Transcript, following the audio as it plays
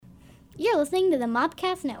You're listening to the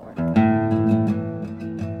Mobcast Network.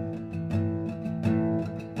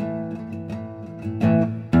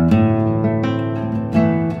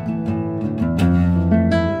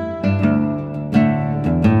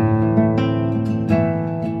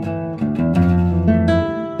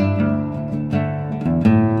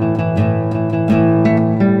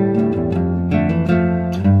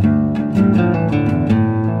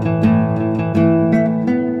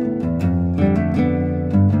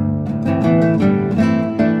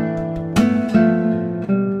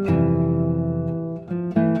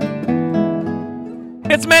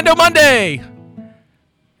 It's Mando Monday!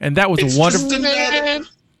 And that was It's a wonderful... just another...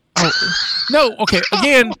 Oh, no, okay.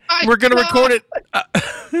 Again, we're going to record it.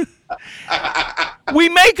 We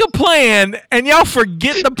make a plan, and y'all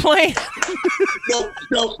forget the plan.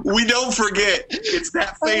 No, we don't forget. It's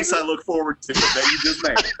that face I look forward to that you just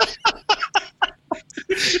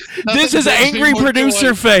made. This is angry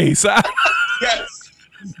producer face. Yes.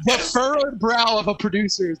 The furrowed brow of a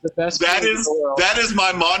producer is the best. That is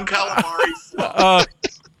my Mon Calamari flaw.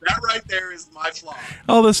 That right there is my flaw.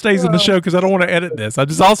 All this stays in the show because I don't want to edit this.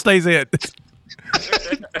 All stays in.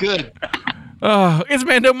 Good. It's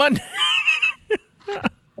Mando Monday.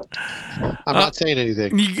 I'm not saying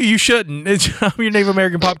anything. You shouldn't. I'm your Native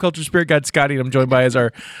American pop culture spirit guide, Scotty, and I'm joined by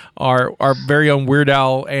our very own Weird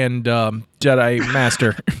Al and Jedi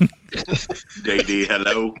Master. JD,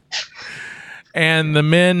 hello. And the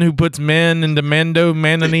men who puts men into Minos,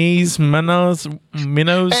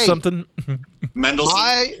 Hey. something.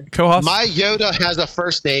 Mendelsohn. Co-host. My Yoda has a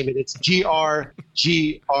first name, and it's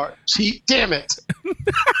G-R-G-R-G. Damn it.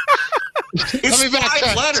 It's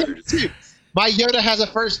 5 letters. My Yoda has a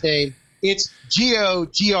first name. It's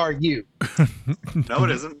G-O-G-R-U. No,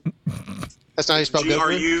 it isn't. That's not how you spell Goku?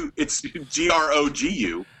 G-R-U. It's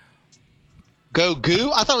G-R-O-G-U.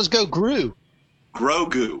 Go-Goo? I thought it was Go-Gru.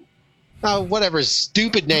 Grogu. Oh, whatever.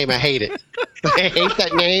 Stupid name. I hate it. I hate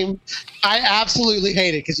that name. I absolutely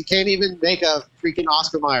hate it because you can't even make a freaking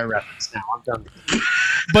Oscar Mayer reference now. I'm done with it.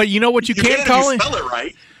 But you know what you can't call him? Spell it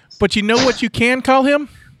right. But you know what you can call him?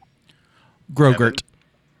 Grogurt.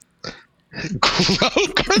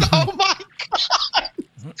 Grogurt? Oh my God.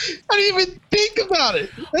 I didn't even think about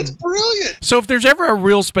it. That's brilliant. So if there's ever a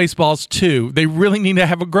real Spaceballs 2, they really need to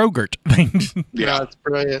have a Grogurt. Yeah, that's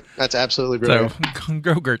brilliant. That's absolutely brilliant. So,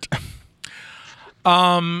 Grogurt.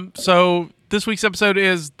 So this week's episode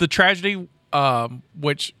is The Tragedy,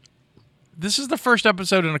 which this is the first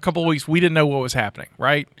episode in a couple of weeks we didn't know what was happening,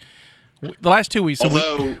 right? The last 2 weeks, so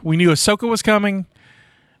we knew Ahsoka was coming,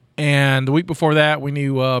 and the week before that we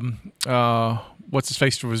knew what's his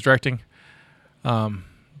face was directing.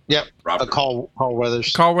 Yep. Carl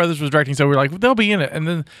Weathers. Carl Weathers was directing, so we were like, they'll be in it. And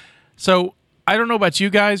then, so I don't know about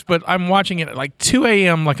you guys, but I'm watching it at like 2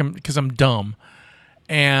 a.m. because I'm dumb,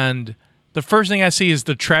 and the first thing I see is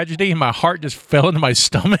The Tragedy, and my heart just fell into my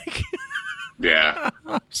stomach. Yeah.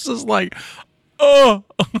 It's just like, oh.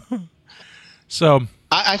 So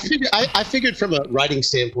I figured from a writing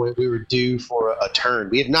standpoint, we were due for a turn.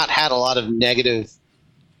 We have not had a lot of negative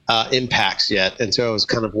impacts yet, and so I was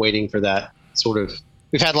kind of waiting for that sort of.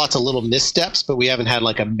 We've had lots of little missteps, but we haven't had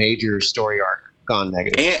like a major story arc gone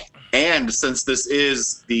negative. And since this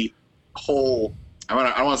is the whole, I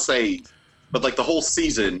don't want to say, but like the whole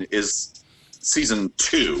season is season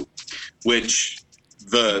 2, which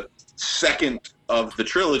the second of the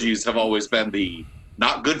trilogies have always been the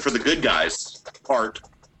not good for the good guys part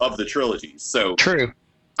of the trilogies. So True.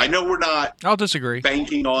 I know we're not I'll disagree.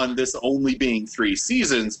 banking on this only being 3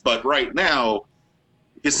 seasons, but right now,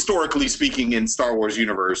 historically speaking in Star Wars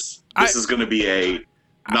universe, this is going to be a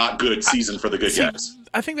not good season for the good guys.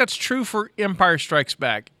 I think that's true for Empire Strikes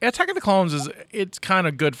Back. Attack of the Clones it's kind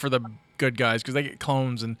of good for the good guys because they get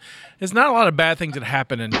clones, and there's not a lot of bad things that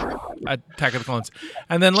happen in Attack of the Clones.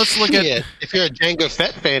 And then let's look at if you're a Jango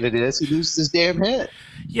Fett fan, it is. He loses his damn head.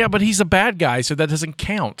 Yeah, but he's a bad guy, so that doesn't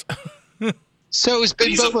count. So has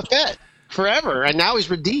been Boba Fett forever, and now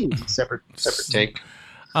he's redeemed. Separate take.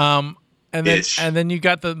 And then you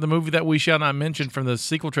got the movie that we shall not mention from the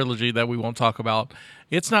sequel trilogy that we won't talk about.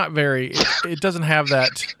 It's not very. It doesn't have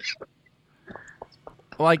that.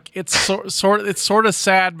 Like it's sort of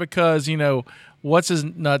sad because what's his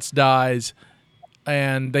nuts dies,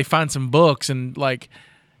 and they find some books and like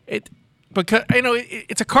it because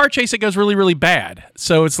it's a car chase that goes really really bad.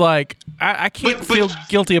 So it's like I can't feel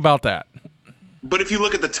guilty about that. But if you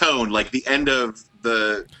look at the tone, like the end of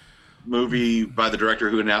the movie by the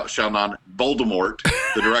director who now shall not Voldemort,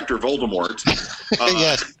 the director Voldemort.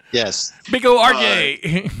 Yes. Big O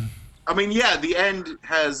RJ. I mean, yeah, the end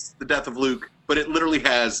has the death of Luke, but it literally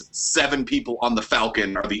has 7 people on the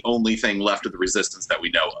Falcon are the only thing left of the Resistance that we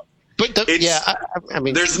know of. But I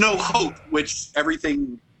mean, there's no hope, which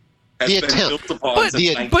everything has the been attempt, built upon but since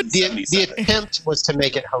the 1977. attempt was to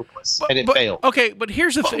make it hopeless, and it failed. Okay, but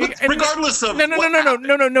here's the thing. Regardless of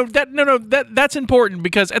that's important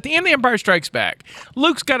because at the end of Empire Strikes Back,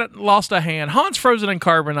 Luke's lost a hand. Han's frozen in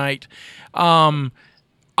carbonite.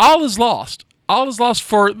 All is lost. All is lost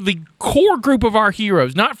for the core group of our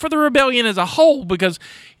heroes, not for the rebellion as a whole, because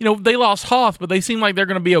they lost Hoth, but they seem like they're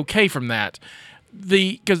going to be okay from that.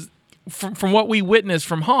 Because from what we witnessed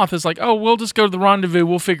from Hoth, it's like, oh, we'll just go to the rendezvous,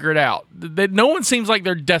 we'll figure it out. No one seems like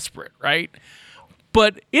they're desperate, right?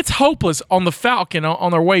 But it's hopeless on the Falcon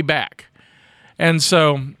on their way back. And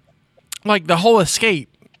so, like, the whole escape,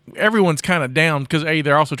 everyone's kind of down because,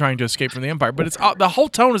 they're also trying to escape from the Empire. But it's the whole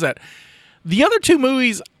tone is that. The other two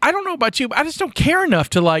movies, I don't know about you, but I just don't care enough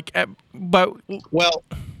to like. No.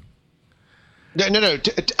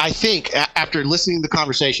 I think after listening to the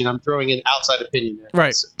conversation, I'm throwing in outside opinion there,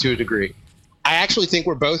 right, to a degree. I actually think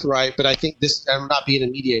we're both right, but I think this. I'm not being a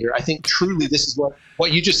mediator. I think truly this is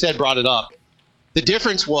what you just said brought it up. The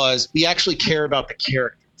difference was we actually care about the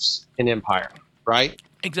characters in Empire, right?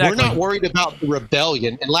 Exactly. We're not worried about the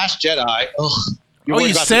rebellion. And Last Jedi.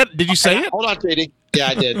 Did you say it? Hold on, JD. Yeah,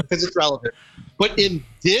 I did, because it's relevant. But in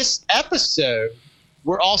this episode,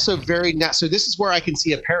 we're also very so this is where I can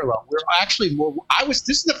see a parallel. We're actually more. This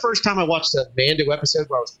is the first time I watched a Mando episode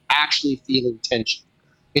where I was actually feeling tension.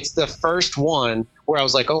 It's the first one where I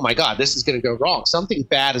was like, oh my God, this is going to go wrong. Something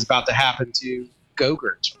bad is about to happen to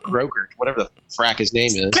Grogurt, whatever the frack his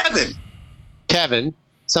name is. Kevin.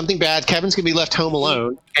 Something bad. Kevin's going to be left home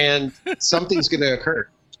alone, and something's going to occur.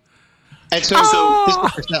 And so this is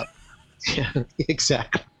the first step. Yeah,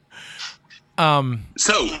 exactly.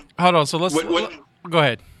 So hold on. So let's go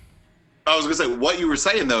ahead. I was going to say what you were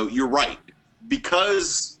saying though. You're right,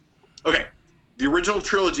 because the original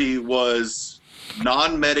trilogy was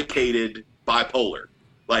non-medicated bipolar.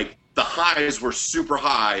 Like the highs were super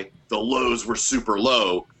high, the lows were super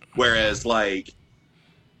low. Whereas like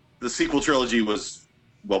the sequel trilogy was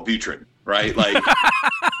Wellbutrin, right? Like.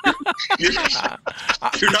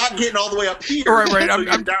 You're not getting all the way up here. Right. So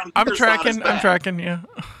I'm tracking. Yeah.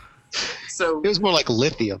 So it was more like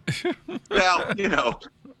lithium. Well,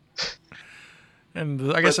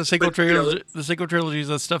 And I guess the sequel trilogy is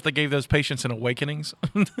the stuff that gave those patients in Awakenings.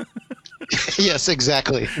 Yes,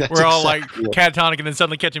 exactly. We're all like catatonic and then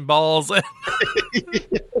suddenly catching balls. And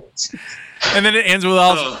then it ends with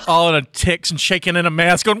all in a ticks and shaking in a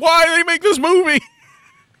mask going, why did they make this movie?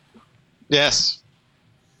 Yes.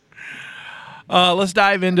 Let's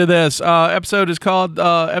dive into this. Episode is called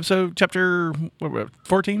chapter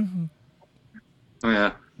 14.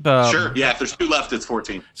 Yeah. Sure. Yeah. If there's 2 left, it's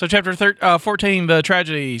 14. So chapter 14, The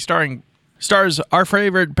Tragedy, stars our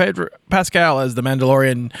favorite Pedro Pascal as the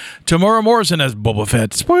Mandalorian, Tamora Morrison as Boba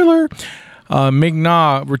Fett. Spoiler.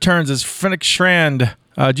 Ming-Na returns as Fennec Shand.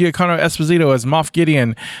 Giancarlo Esposito as Moff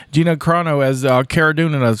Gideon, Gina Carano as Cara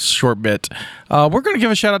Dune in a short bit. We're going to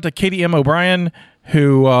give a shout out to Katie M. O'Brien,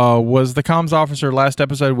 who was the comms officer last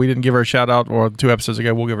episode. We didn't give her a shout out, or 2 episodes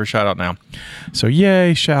ago. We'll give her a shout out now. So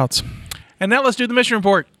yay, shouts. And now let's do the mission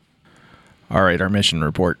report. All right, our mission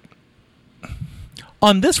report.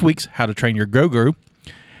 On this week's How to Train Your Grogu,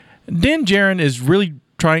 Din Djarin is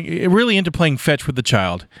really into playing fetch with the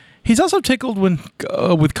child. He's also tickled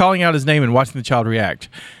with calling out his name and watching the child react.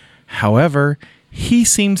 However, he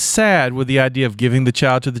seems sad with the idea of giving the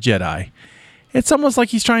child to the Jedi. It's almost like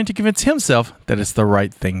he's trying to convince himself that it's the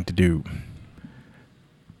right thing to do.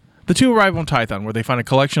 The two arrive on Tython, where they find a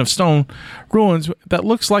collection of stone ruins that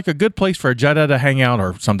looks like a good place for a Jedi to hang out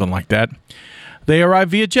or something like that. They arrive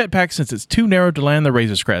via jetpack since it's too narrow to land the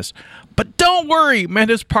Razor's Crest. But don't worry,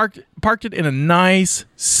 Mando's parked it in a nice,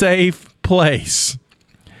 safe place.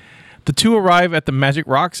 The two arrive at the magic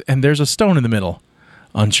rocks, and there's a stone in the middle.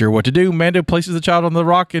 Unsure what to do, Mando places the child on the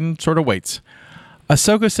rock and sort of waits.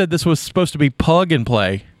 Ahsoka said this was supposed to be plug and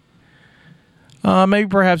play. Maybe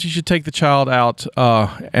perhaps you should take the child out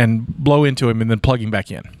and blow into him and then plug him back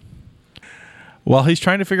in. While he's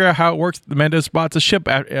trying to figure out how it works, the Mando spots a ship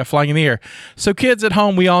flying in the air. So kids at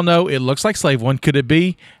home, we all know it looks like Slave One. Could it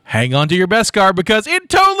be? Hang on to your Beskar, because it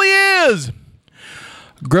totally is!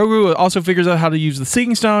 Grogu also figures out how to use the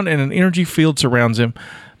Seeking Stone, and an energy field surrounds him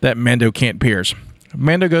that Mando can't pierce.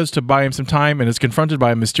 Mando goes to buy him some time and is confronted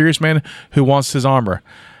by a mysterious man who wants his armor.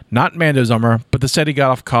 Not Mando's armor, but the set he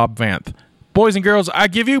got off Cobb Vanth. Boys and girls, I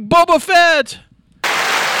give you Boba Fett!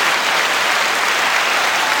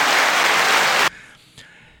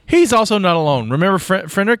 He's also not alone. Remember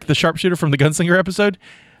Fenric, the sharpshooter from the Gunslinger episode?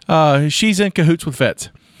 She's in cahoots with Fett.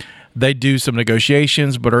 They do some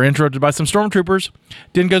negotiations, but are interrupted by some stormtroopers.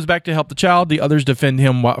 Din goes back to help the child. The others defend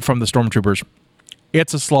him from the stormtroopers.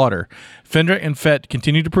 It's a slaughter. Fendrick and Fett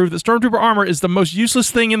continue to prove that stormtrooper armor is the most useless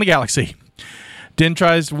thing in the galaxy. Din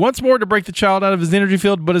tries once more to break the child out of his energy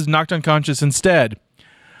field, but is knocked unconscious instead.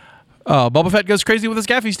 Boba Fett goes crazy with his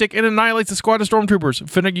gaffy stick and annihilates a squad of stormtroopers.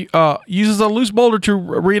 Fennec uses a loose boulder to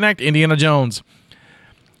reenact Indiana Jones.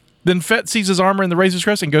 Then Fett sees his armor in the Razor's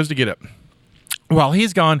Crest and goes to get it. While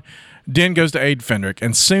he's gone, Din goes to aid Fendrick,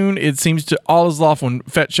 and soon it seems to all is lost when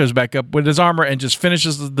Fett shows back up with his armor and just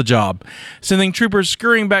finishes the job, sending troopers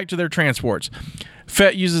scurrying back to their transports.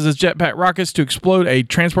 Fett uses his jetpack rockets to explode a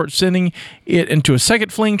transport, sending it into a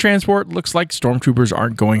second fleeing transport. Looks like stormtroopers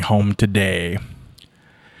aren't going home today.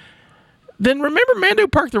 Then remember Mando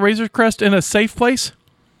parked the Razor's Crest in a safe place?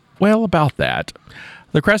 Well, about that.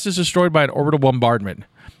 The crest is destroyed by an orbital bombardment.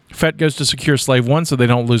 Fett goes to secure Slave 1 so they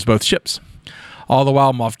don't lose both ships. All the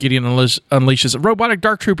while, Moff Gideon unleashes robotic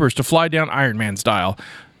dark troopers to fly down Iron Man style,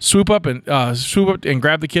 swoop up and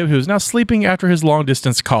grab the kid who is now sleeping after his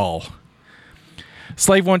long-distance call.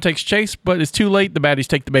 Slave 1 takes chase, but it's too late. The baddies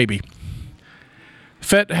take the baby.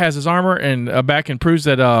 Fett has his armor and back and proves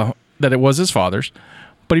that it was his father's,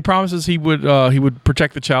 but he promises he would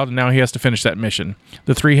protect the child, and now he has to finish that mission.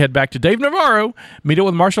 The three head back to Dave Navarro, meet up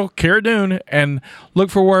with Marshal Cara Dune, and look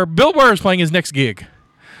for where Bill Burr is playing his next gig.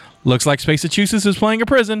 Looks like Massachusetts is playing a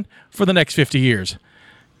prison for the next 50 years.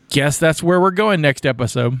 Guess that's where we're going next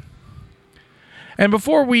episode. And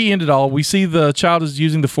before we end it all, we see the child is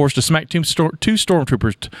using the Force to smack two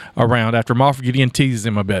stormtroopers around after Moff Gideon teases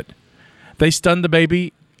him a bit. They stun the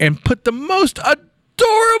baby and put the most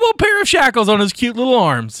adorable pair of shackles on his cute little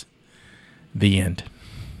arms. The end.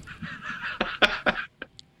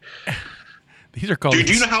 These are called. Dude,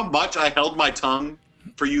 do you know how much I held my tongue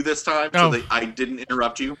for you this time so that I didn't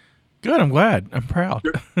interrupt you? Good, I'm glad. I'm proud.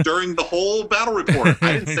 During the whole battle report,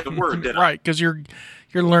 I didn't say a word, did I? Right, because you're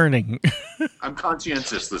learning. I'm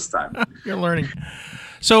conscientious this time. You're learning.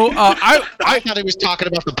 So I thought he was talking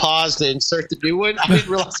about the pause to insert the new one. I didn't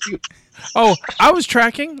realize you. Oh, I was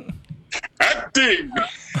tracking. Acting.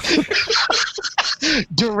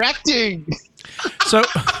 Directing. So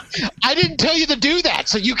I didn't tell you to do that,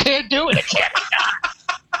 so you can't do it. It can't be done.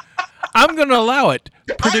 I'm going to allow it.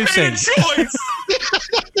 Producing. I made a choice.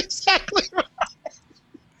 Exactly right.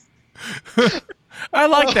 I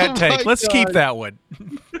like that take. Let's keep that one.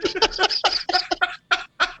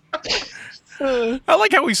 I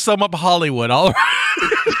like how we sum up Hollywood. All right.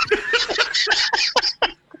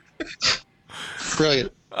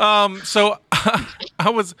 Brilliant. So I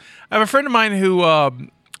have a friend of mine who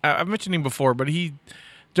I've mentioned him before, but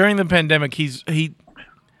during the pandemic he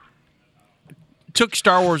took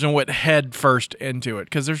Star Wars and went head first into it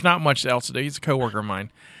because there's not much else to do. He's a coworker of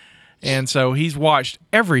mine, and so he's watched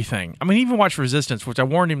everything. I mean, he even watched Resistance, which I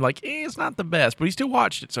warned him it's not the best, but he still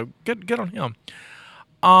watched it. So good on him.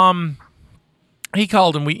 He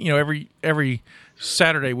called and we every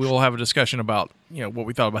Saturday we will have a discussion about what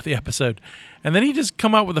we thought about the episode, and then he just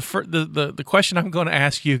come out with the question I'm going to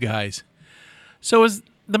ask you guys. So is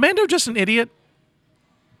the Mando just an idiot?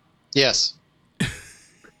 Yes.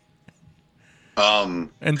 And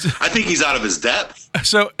I think he's out of his depth.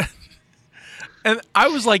 So, and I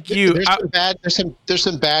was like you. There's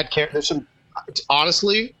some bad characters.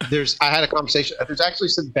 Honestly, I had a conversation. There's actually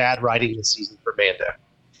some bad writing this season for Mando.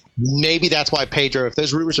 Maybe that's why Pedro, if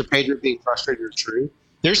those rumors of Pedro being frustrated are true,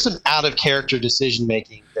 there's some out of character decision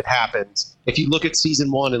making that happens. If you look at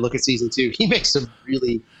season 1 and look at season 2, he makes some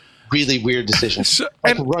really, really weird decisions.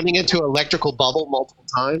 Like running into an electrical bubble multiple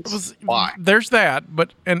times. Why? There's that,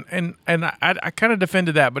 but and I kind of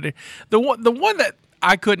defended that, but the one that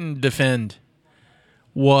I couldn't defend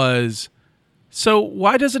was, so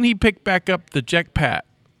why doesn't he pick back up the jetpack?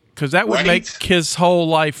 Because that would make his whole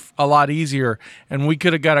life a lot easier, and we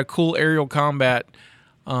could have got a cool aerial combat,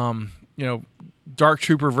 Dark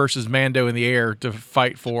Trooper versus Mando in the air to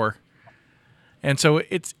fight for. And so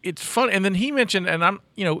it's fun. And then he mentioned, and I'm,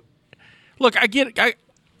 look, I get it.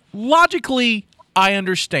 Logically, I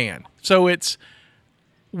understand. So it's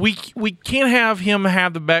we can't have him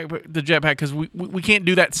have the jetpack because we can't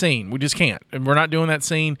do that scene. We just can't, and we're not doing that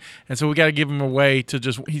scene. And so we got to give him a way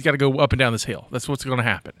to he's got to go up and down this hill. That's what's going to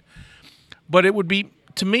happen. But it would be,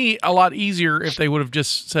 to me, a lot easier if they would have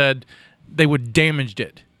just said they would damaged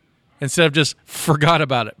it instead of just forgot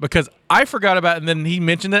about it. Because I forgot about it, and then he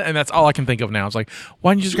mentioned it, and that's all I can think of now. It's like,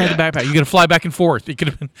 why didn't you just grab the backpack? You're going to fly back and forth. It could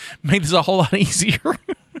have made this a whole lot easier.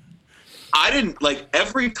 I didn't,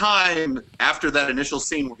 every time after that initial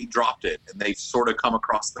scene when he dropped it, and they sort of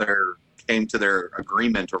came to their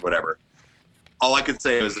agreement or whatever, all I could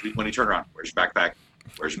say was when he turned around, where's your backpack?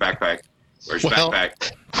 Where's your backpack? Where's your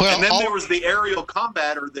backpack? Well, and then there was the aerial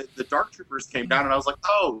combat, or the Dark Troopers came down, and I was like,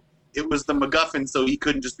 oh, it was the MacGuffin, so he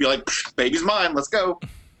couldn't just be like, baby's mine, let's go.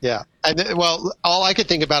 Yeah. And then, well, all I could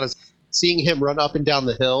think about is seeing him run up and down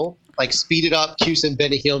the hill, like speed it up, cue some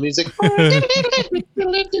Benny Hill music. And then the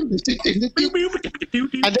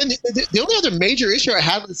only other major issue I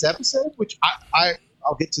had with this episode, which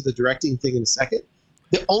I'll get to the directing thing in a second.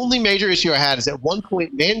 The only major issue I had is at one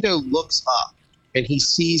point Mando looks up and he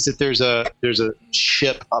sees that there's a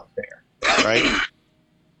ship up there, right?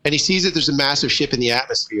 And he sees that there's a massive ship in the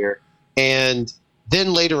atmosphere. And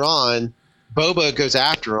then later on, Boba goes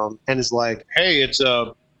after him and is like, "Hey, it's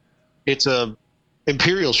a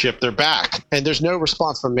Imperial ship. They're back." And there's no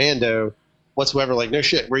response from Mando whatsoever. Like, no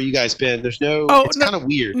shit, where you guys been? There's no. Oh, it's kind of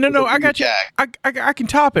weird. No, I got you. I can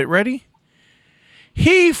top it. Ready?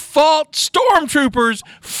 He fought stormtroopers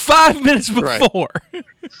 5 minutes before.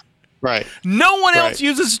 Right. No one else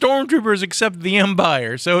uses stormtroopers except the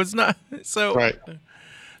Empire, so it's not so. Right.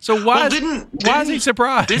 So why is he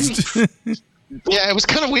surprised? Yeah, it was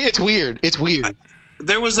kind of weird. It's weird.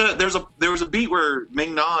 There was a beat where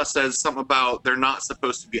Ming-Na says something about they're not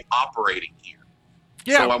supposed to be operating here.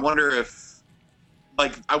 Yeah. So I wonder if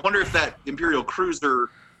that Imperial cruiser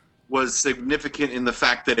was significant in the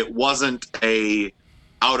fact that it wasn't a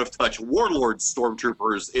out of touch warlord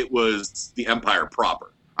stormtroopers, it was the Empire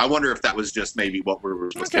proper. I wonder if that was just maybe what we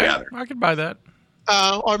were supposed to gather. I could buy that.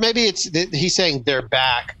 Or maybe he's saying they're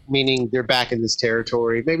back, meaning they're back in this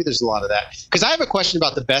territory. Maybe there's a lot of that. Because I have a question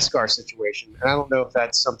about the Beskar situation, and I don't know if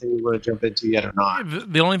that's something we want to jump into yet or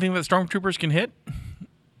not. The only thing that stormtroopers can hit?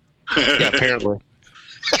 Yeah, apparently.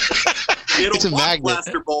 It'll block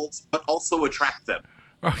blaster bolts, but also attract them.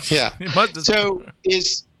 Yeah. So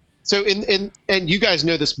you guys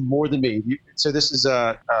know this more than me. So this is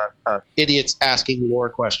idiots asking lore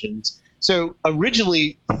questions. So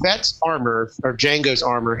originally, Fett's armor, or Jango's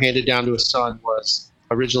armor, handed down to his son was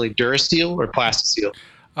originally Durasteel or Plastisteel?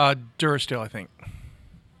 Durasteel, I think.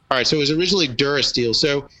 All right, so it was originally Durasteel.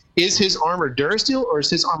 So is his armor Durasteel or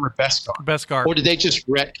is his armor Beskar? Beskar. Or did they just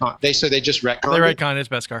retcon? They just retconned. They retconned it's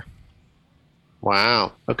Beskar.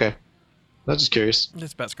 Wow. Okay. I was just curious.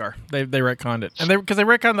 It's Beskar. They retconned it, and because they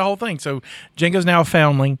retconned the whole thing. So Jango's now a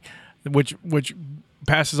foundling, which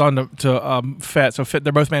passes on to Fett. So Fett,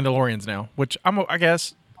 they're both Mandalorians now, which I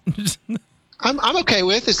guess. I'm okay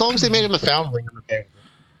with, as long as they made him a foundling. I'm okay with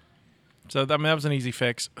it. So that was an easy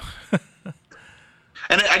fix.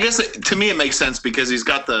 And I guess to me it makes sense because he's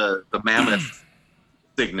got the mammoth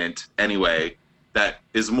signet anyway. That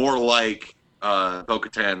is more like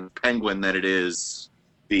Bo-Katan penguin than it is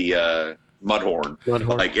the Mudhorn.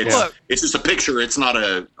 Like it's just a picture. It's not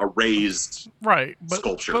a raised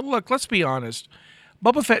sculpture. But look, let's be honest.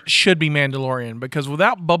 Boba Fett should be Mandalorian because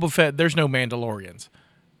without Boba Fett, there's no Mandalorians.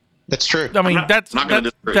 That's true. I mean,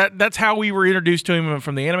 that's how we were introduced to him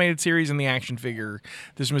from the animated series and the action figure.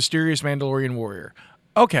 This mysterious Mandalorian warrior.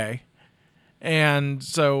 Okay. And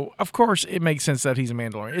so, of course, it makes sense that he's a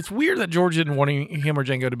Mandalorian. It's weird that George didn't want him or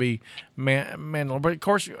Jango to be Mandalorian. But, of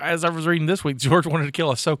course, as I was reading this week, George wanted to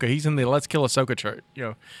kill Ahsoka. He's in the Let's Kill Ahsoka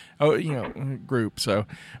group. So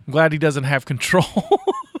I'm glad he doesn't have control.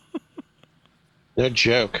 No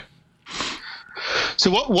joke.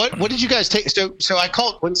 So what did you guys take? So I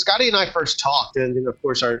called when Scotty and I first talked, and then of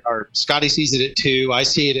course our Scotty sees it at 2, I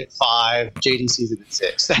see it at 5, JD sees it at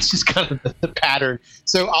 6. That's just kind of the pattern.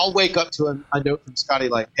 So I'll wake up to a note from Scotty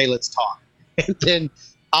like, "Hey, let's talk," and then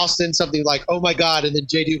I'll send something like, "Oh my god," and then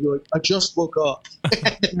JD will be like, "I just woke up,"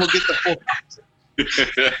 and then we'll get the full concept.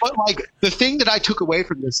 But like the thing that I took away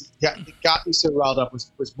from this that got me so riled up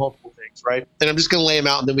was multiple things, right? And I'm just going to lay them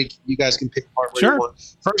out, and then you guys can pick apart where you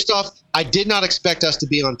want. First off, I did not expect us to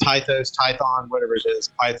be on Tython, whatever it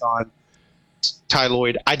is, Python,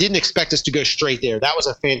 Tyloid. I didn't expect us to go straight there. That was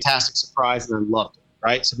a fantastic surprise, and I loved it,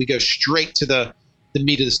 right? So we go straight to the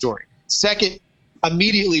meat of the story. Second,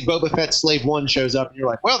 immediately Boba Fett Slave 1 shows up, and you're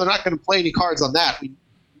like, well, they're not going to play any cards on that.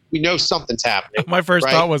 We know something's happening. My first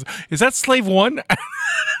thought was, is that Slave 1?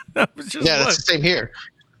 That's the same here.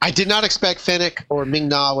 I did not expect Fennec or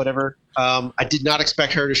Ming-Na, whatever. I did not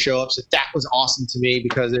expect her to show up, so that was awesome to me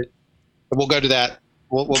because we'll go to that.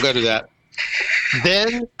 We'll go to that.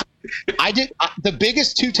 Then the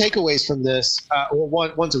biggest 2 takeaways from this,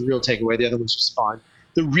 one's a real takeaway, the other one's just fun.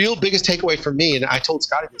 The real biggest takeaway for me, and I told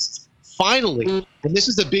Scotty this, is finally, and this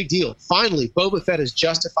is a big deal, finally Boba Fett is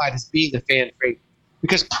justified as being a fan favorite.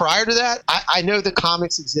 Because prior to that, I know the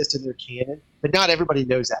comics exist in their canon, but not everybody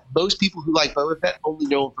knows that. Most people who like Boba Fett only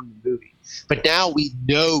know him from the movie. But now we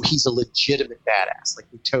know he's a legitimate badass. Like,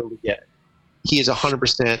 we totally get it. He is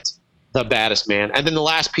 100% the baddest man. And then the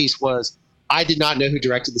last piece was, I did not know who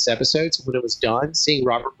directed this episode, so when it was done, seeing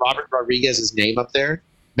Robert Rodriguez's name up there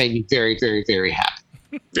made me very, very, very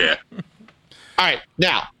happy. Yeah. All right,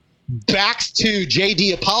 now back to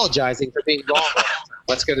JD apologizing for being wrong.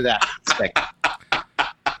 Let's go to that segment.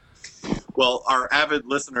 Well, our avid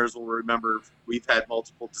listeners will remember we've had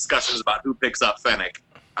multiple discussions about who picks up Fennec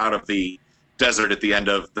out of the desert at the end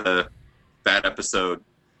of that episode.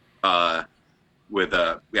 From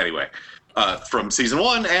season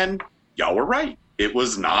 1, and y'all were right. It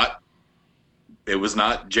was not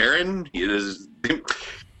Jaren.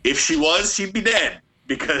 If she was, she'd be dead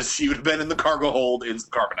because she would have been in the cargo hold in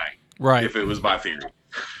carbonite. Right. If it was my theory.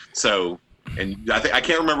 So, and I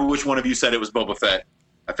can't remember which one of you said it was Boba Fett.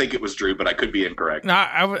 I think it was Drew, but I could be incorrect. No,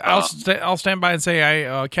 I'll stand by and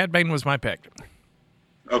say Cad Bane was my pick.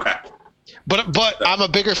 Okay. But I'm a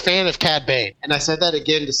bigger fan of Cad Bane, and I said that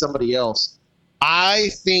again to somebody else. I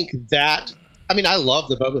think that I love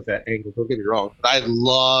the Boba Fett angle. Don't get me wrong, but I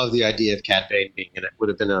love the idea of Cad Bane being in it. Would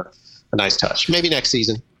have been a nice touch. Maybe next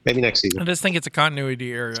season. I just think it's a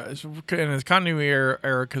continuity error. It's a continuity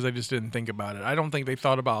error because I just didn't think about it. I don't think they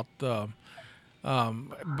thought about the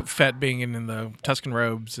Fett being in the Tuscan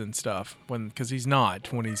robes and stuff because he's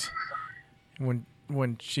not when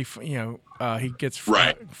she he gets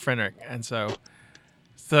Fennec, and so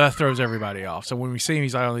that throws everybody off. So when we see him,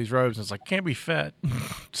 he's on these robes, and it's like can't be Fett.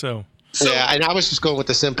 so yeah, and I was just going with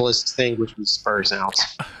the simplest thing, which was Spurs out.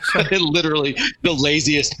 Literally the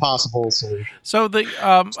laziest possible solution. So the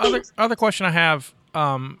other question I have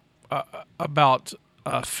about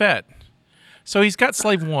Fett. So he's got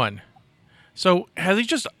Slave 1. So has he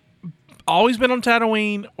just always been on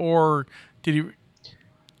Tatooine, or did he?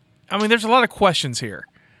 There's a lot of questions here.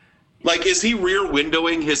 Like, is he rear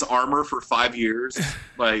windowing his armor for 5 years?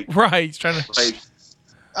 Like, right? He's trying to. Like,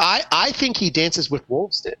 I think he dances with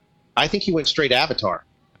wolves. Did I think he went straight Avatar?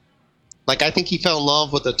 Like, I think he fell in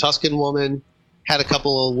love with a Tuscan woman, had a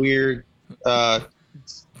couple of weird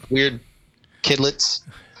kidlets,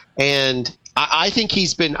 and I think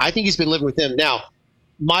he's been living with them. Now,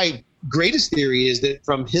 my greatest theory is that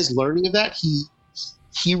from his learning of that,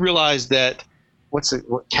 he realized that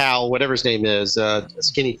Cal, whatever his name is,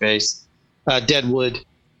 skinny face, Deadwood,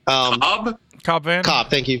 Cobb Vann. Cobb,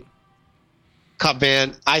 thank you. Cobb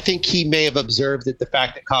Vann. I think he may have observed that the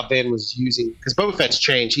fact that Cobb Vann was using, because Boba Fett's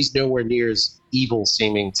changed, he's nowhere near as evil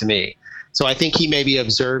seeming to me. So I think he maybe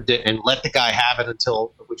observed it and let the guy have it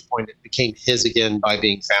until at which point it became his again by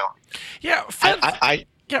being found. Yeah,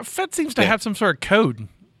 Fett seems to have some sort of code,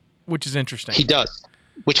 which is interesting. He does,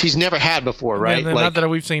 which he's never had before, right? Yeah, not that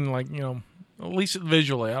we've seen, at least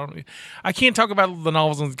visually. I can't talk about the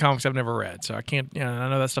novels and the comics I've never read, so I can't. I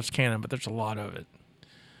know that stuff's canon, but there's a lot of it,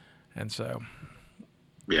 and so.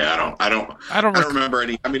 Yeah, I don't remember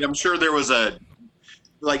any. I'm sure there was in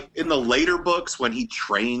the later books when he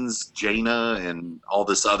trains Jaina and all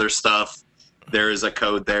this other stuff, there is a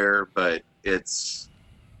code there, but it's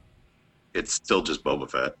still just Boba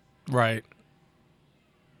Fett. Right.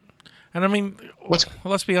 And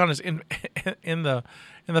let's be honest, in the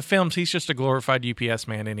films, he's just a glorified UPS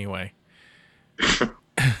man anyway.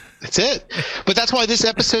 That's it. But that's why this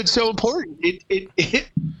episode's so important. It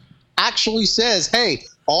actually says, hey,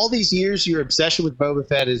 all these years your obsession with Boba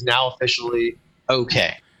Fett is now officially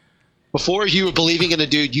okay. Before you were believing in a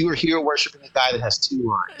dude, you were hero worshiping a guy that has 2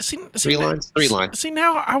 lines. Three lines. See,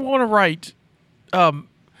 now I want to write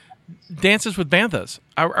Dances with Banthas.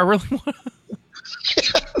 I really want to.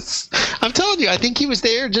 Yes. I'm telling you, I think he was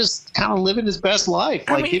there just kind of living his best life.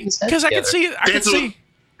 Because I can see it.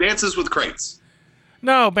 Dances with crates.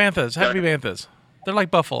 No, Banthas. Have to be Banthas. They're like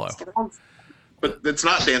buffalo. But it's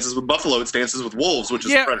not Dances with Buffalo, it's Dances with Wolves, which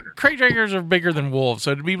is Predator. Crate draggers are bigger than wolves, so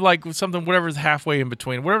it'd be like something, whatever's halfway in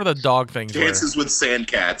between, whatever the dog things Dances with sand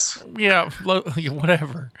cats. Yeah,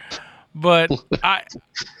 whatever. But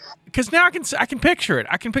because now I can picture it.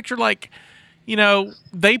 I can picture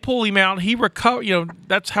they pull him out, he recover.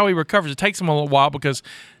 That's how he recovers. It takes him a little while because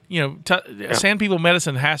sand people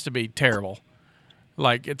medicine has to be terrible.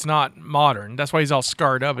 Like, it's not modern. That's why he's all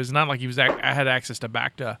scarred up. It's not like I had access to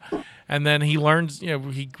Bacta. And then he learns, he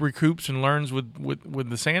recoups and learns with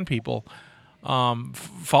the sand people,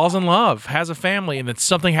 falls in love, has a family, and then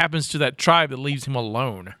something happens to that tribe that leaves him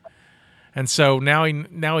alone. And so now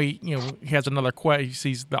he has another quest. He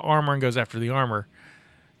sees the armor and goes after the armor.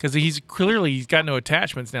 Because he's got no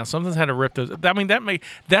attachments now. Something's had to rip those.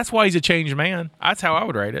 That's why he's a changed man. That's how I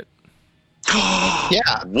would rate it.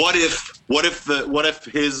 Yeah. What if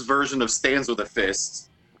his version of Stands with a Fist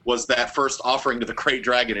was that first offering to the Krayt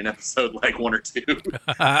Dragon in episode 1 or 2?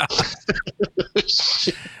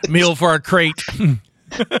 Meal for our crate.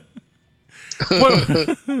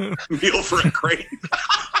 Meal for a crate.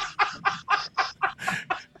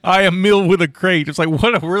 I am meal with a crate. It's like,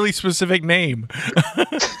 what a really specific name.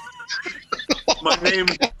 My name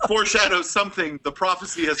foreshadows something. The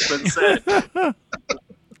prophecy has been said.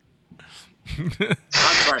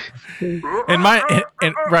 I'm sorry.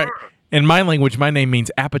 In my language, my name means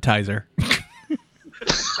appetizer.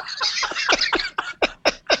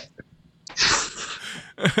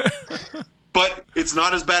 But it's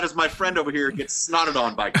not as bad as my friend over here gets snotted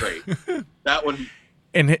on by crate. That one.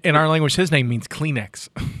 In our language, his name means Kleenex.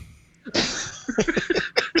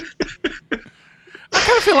 I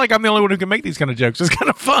kind of feel like I'm the only one who can make these kind of jokes. It's kind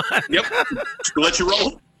of fun. Yep. Let you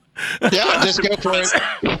roll. Yeah, just go for it.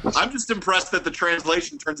 I'm just impressed that the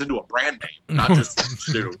translation turns into a brand name, not just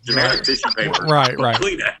generic tissue paper. Right.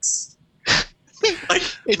 Kleenex. Like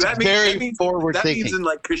It's very forward that thinking. means in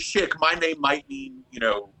like Kashik, my name might mean,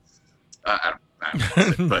 I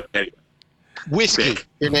don't know, but anyway. Whiskey. Vic.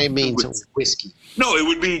 Your name means whiskey. No, it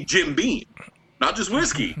would be Jim Beam, not just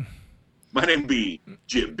whiskey. My name be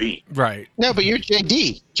Jim Beam. Right. No, but you're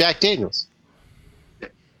JD, Jack Daniels.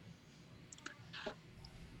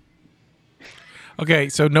 Okay,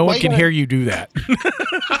 so no one can hear you do that.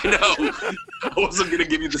 I know. I wasn't going to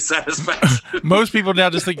give you the satisfaction. Most people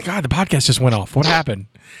now just think, God, the podcast just went off. What happened?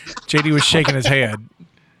 JD was shaking his head,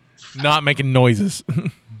 not making noises.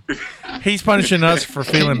 He's punishing us for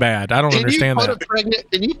feeling bad. I don't understand that.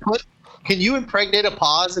 Can you impregnate a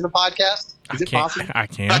pause in a podcast? Is it possible? I I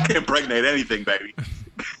can. can impregnate anything, baby.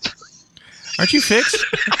 Aren't you fixed?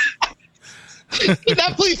 Can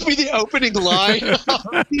that please be the opening line?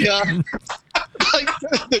 Yeah. Like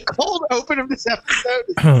the cold open of this episode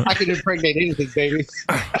is, I can impregnate anything, baby.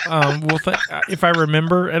 Well, if I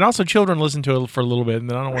remember, and also children listen to it for a little bit, and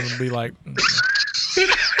then I don't want to be like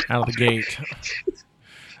out of the gate.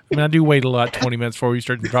 I mean, I do wait a lot, 20 minutes before we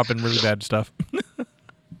start dropping really bad stuff.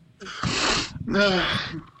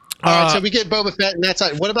 All right, so we get Boba Fett, and that's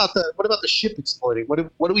what about the ship exploding?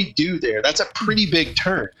 What do we do there? That's a pretty big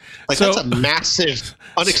turn. Like that's a massive,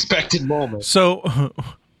 unexpected moment. So,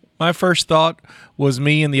 my first thought was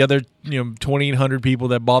me and the other 2,800 people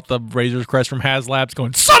that bought the Razor's Crest from HasLabs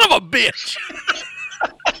going, son of a bitch.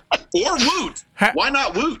 Or Woot. Why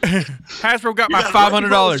not Woot? Hasbro got my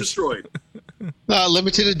 $500 destroyed.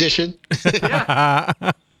 Limited edition. Yeah.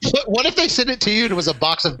 What if they sent it to you and it was a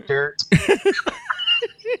box of dirt?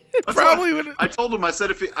 Probably would. I told him. I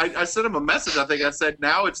said I sent him a message. I think I said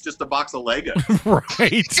now it's just a box of Lego.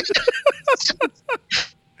 Right.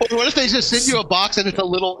 What if they just send you a box and it's a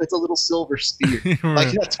little silver spear? Right.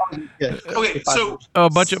 Like that's all you get. Okay, so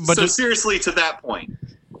seriously, to that point.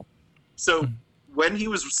 So when he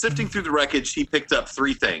was sifting through the wreckage, he picked up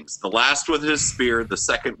three things. The last was his spear. The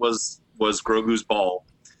second was Grogu's ball.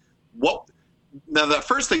 What? Now that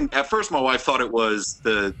first thing, at first my wife thought it was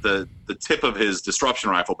the tip of his disruption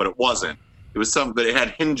rifle, but it wasn't. It was but it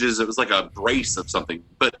had hinges. It was like a brace of something.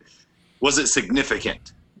 But was it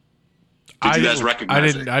significant? Did you guys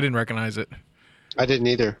recognize it? I didn't recognize it. I didn't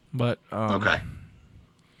either. But okay.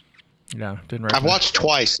 Yeah, didn't recognize I've watched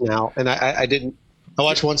twice now, and I didn't. I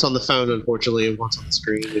watched once on the phone, unfortunately, and once on the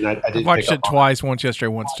screen, and I didn't. I watched it twice, once yesterday,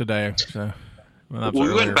 once today. So. Well,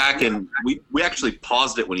 we went back and we actually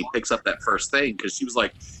paused it when he picks up that first thing because she was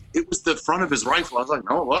like, it was the front of his rifle. I was like,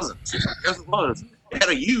 no, it wasn't. She was like, yes, it was. It had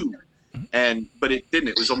a U, but it didn't.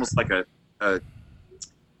 It was almost like a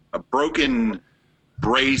broken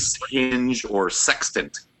brace, hinge, or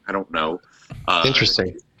sextant. I don't know.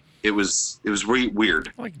 Interesting. It was really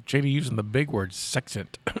weird. I like JD using the big word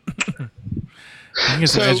sextant. I get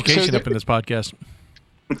some education up in this podcast.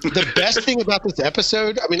 The best thing about this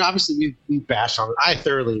episode, I mean, obviously we bashed on it. I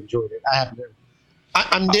thoroughly enjoyed it.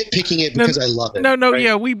 I'm nitpicking it because I love it. No, right?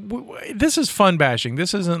 yeah, we this is fun bashing.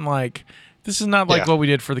 This is not like what we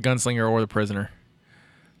did for the Gunslinger or the Prisoner.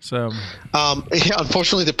 So,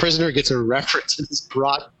 unfortunately, the Prisoner gets a reference and is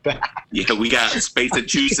brought back. Yeah, we got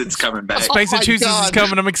Space-Massachusetts coming back. Space-Massachusetts is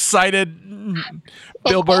coming. I'm excited.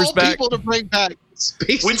 Bill Burr's back. People to bring back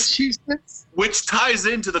Space-Massachusetts, which ties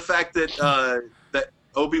into the fact that that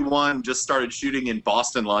Obi-Wan just started shooting in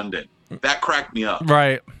Boston, London. That cracked me up.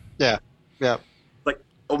 Right. Yeah. Like,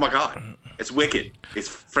 oh my God, it's wicked. It's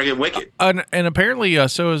friggin' wicked. And apparently,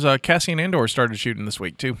 so is Cassian Andor started shooting this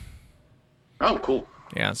week too. Oh, cool.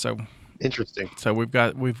 Yeah. So interesting. So we've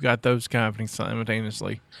got those happening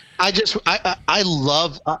simultaneously. Let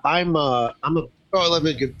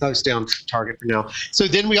me get those down for target for now. So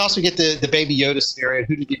then we also get the Baby Yoda scenario.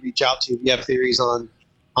 Who did he reach out to? We have theories on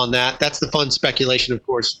that. That's the fun speculation, of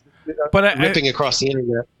course. But ripping across the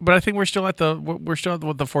internet. But I think we're still at the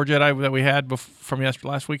with the 4 Jedi that we had from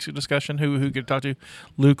last week's discussion. Who could talk to?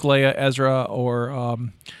 Luke, Leia, Ezra, or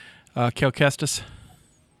Cal Kestis?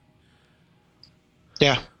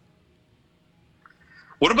 Yeah.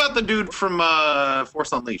 What about the dude from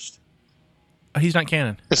Force Unleashed? He's not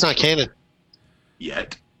canon. It's not canon.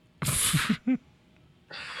 Yet.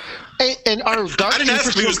 And our Dark I didn't ask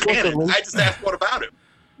if he was Troopers from Force canon. I Unleashed. just asked what about him.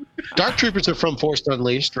 Dark Troopers are from Force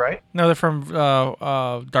Unleashed, right? No, they're from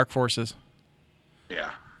Dark Forces,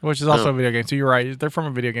 Yeah. which is also a video game. So you're right. They're from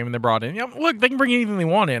a video game and they're brought in. Yeah, look, they can bring anything they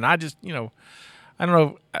want in. I just, I don't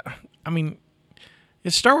know. I mean,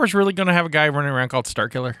 is Star Wars really going to have a guy running around called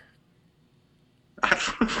Starkiller?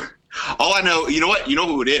 All I know, you know what? You know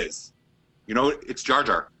who it is. It's Jar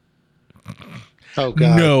Jar. Oh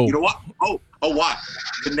God. No. You know what? Oh, why?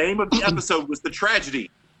 The name of the episode was The Tragedy.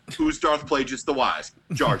 Who's Darth Plagueis the Wise?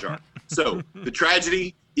 Jar Jar. So the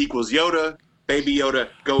tragedy equals Yoda. Baby Yoda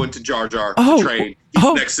go into Jar Jar to train. He's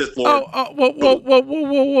the next Sith Lord.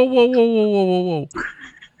 Whoa.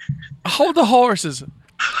 Hold the horses.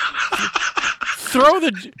 Throw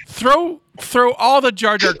all the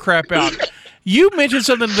Jar Jar crap out. You mentioned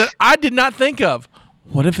something that I did not think of.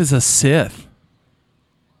 What if it's a Sith?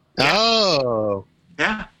 Oh.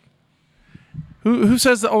 Yeah. Who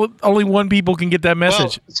says that only one people can get that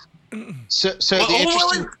message? Well, the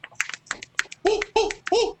interesting.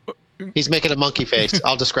 He's making a monkey face.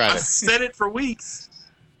 I'll describe I've it. said it for weeks.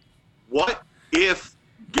 What if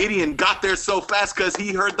Gideon got there so fast because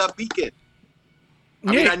he heard the beacon?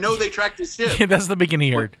 I mean, I know they tracked his ship. Yeah, that's the beacon he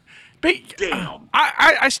heard. Damn.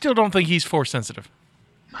 I still don't think he's Force sensitive.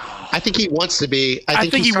 I think he wants to be. I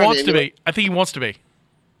think he wants to be. I think he wants to be.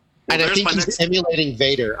 And I think he's emulating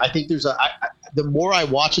Vader. I think there's the more I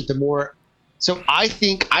watch it, the more. So I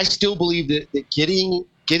still believe that Gideon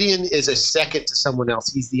is a second to someone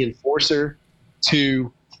else. He's the enforcer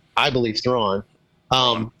to, I believe, Thrawn.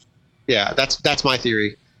 Yeah, that's my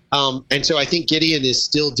theory. And so I think Gideon is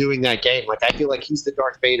still doing that game. Like I feel like he's the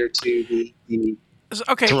Darth Vader to the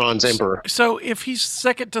Thrawn's Emperor. So if he's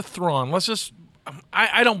second to Thrawn, let's just.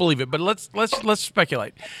 I don't believe it, but let's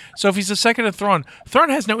speculate. So if he's the second to Thrawn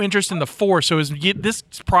has no interest in the Force. So is this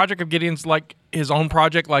project of Gideon's like his own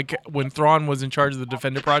project, like when Thrawn was in charge of the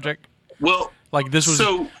Defender project? Well, like this was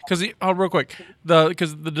because real quick,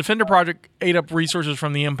 because the Defender project ate up resources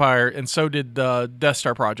from the Empire, and so did the Death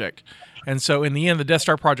Star project. And so in the end, the Death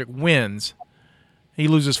Star project wins. He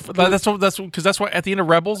loses. That's because that's why at the end of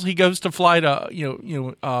Rebels he goes to fly to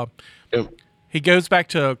He goes back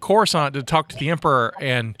to Coruscant to talk to the Emperor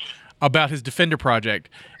and about his Defender project,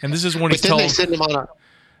 and this is when he's told. They send him on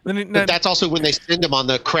that's also when they send him on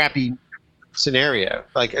the crappy scenario,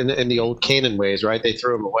 like in the old canon ways, right? They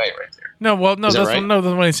throw him away right there. That's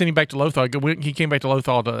when they send him back to Lothal. He came back to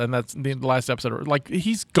Lothal, and that's the last episode. Like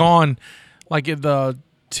he's gone, like in the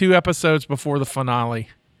 2 episodes before the finale,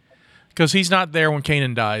 because he's not there when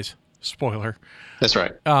Kanan dies. Spoiler. That's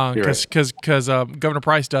right. Because Governor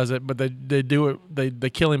Price does it, but they do it. They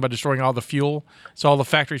kill him by destroying all the fuel, so all the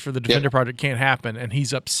factories for the Defender project can't happen, and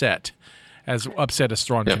he's upset as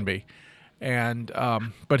Thrawn can be. And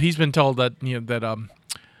but he's been told that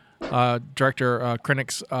Director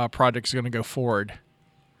Krennic's project is going to go forward,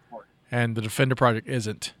 and the Defender project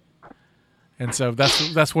isn't. And so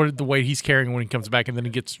that's what the weight he's carrying when he comes back, and then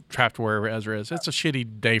he gets trapped wherever Ezra is. It's a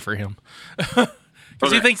shitty day for him.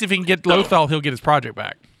 Because he thinks if he can get Lothal, he'll get his project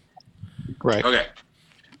back. Right. Okay.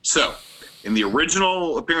 So, in the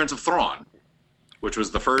original appearance of Thrawn, which was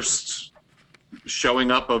the first showing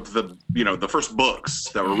up of the first books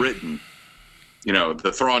that were written,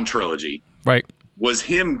 the Thrawn trilogy, right, was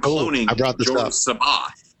him cloning George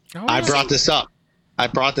Sabath. I brought this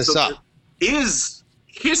up. Is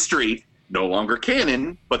history no longer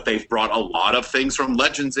canon, but they've brought a lot of things from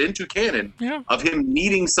Legends into canon of him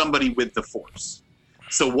needing somebody with the Force.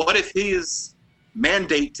 So what if his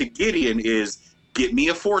mandate to Gideon is get me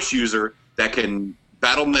a Force user that can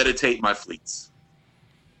battle meditate my fleets?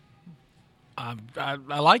 I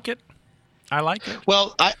like it. I like it.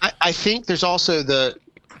 Well, I think there's also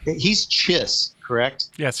he's Chiss, correct?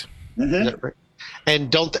 Yes. Mm-hmm.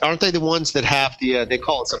 And aren't they the ones that have they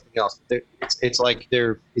call it something else? It's like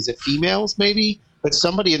is it females maybe? But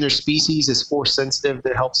somebody in their species is Force sensitive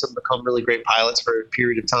that helps them become really great pilots for a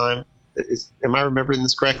period of time. Am I remembering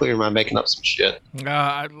this correctly, or am I making up some shit?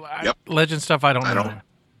 Legend stuff, I don't know.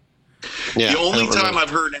 Yeah, the only time I've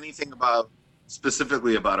heard anything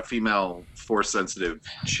specifically about a female Force-sensitive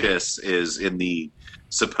Chiss is in the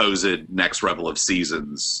supposed next Rebel of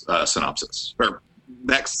Seasons synopsis, or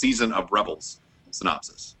next season of Rebels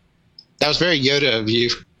synopsis. That was very Yoda of you.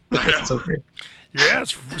 I know.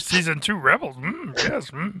 Yes, season 2 Rebels.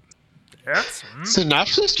 Yes. Yes.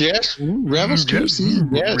 Synopsis, yes. Rebels 2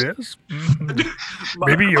 season, yes.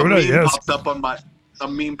 Baby Yoda, yes. A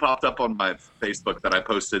meme popped up on my Facebook that I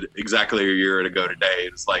posted exactly a year ago today.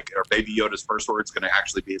 It's like, are Baby Yoda's first words going to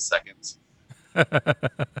actually be his seconds?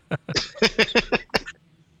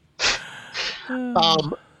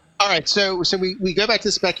 All right, so we go back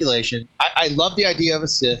to speculation. I love the idea of a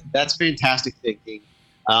Sith. That's fantastic thinking.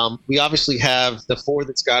 We obviously have the 4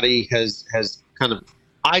 that Scotty has kind of.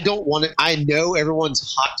 I don't want it. I know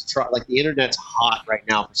everyone's hot to try. Like the internet's hot right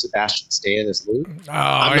now for Sebastian Stan as Luke. Oh,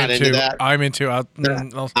 I'm not into that. I'm into. I'm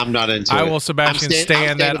not into. I it. will Sebastian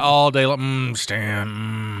Stan that all day long.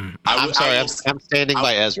 Stan. I'm sorry. I'm standing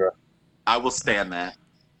by Ezra. I will stand that.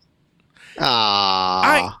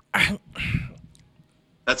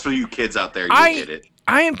 That's for you kids out there. You get it.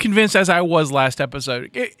 I am convinced, as I was last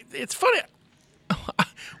episode. It's funny.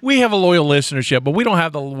 We have a loyal listenership, but we don't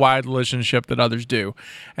have the wide listenership that others do.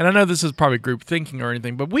 And I know this is probably group thinking or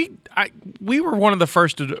anything, but we were one of the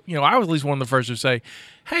first to, I was at least one of the first to say,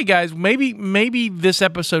 hey guys, maybe this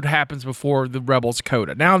episode happens before the Rebels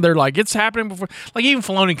coda. Now they're like, it's happening before. Like even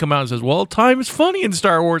Filoni come out and says, well, time is funny in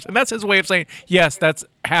Star Wars. And that's his way of saying, yes, that's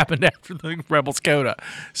happened after the Rebels coda.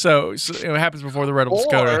 So it happens before the Rebels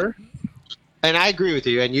coda. And I agree with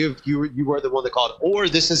you. And you were the one that called, or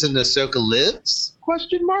this is an Ahsoka lives ?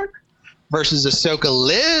 Versus Ahsoka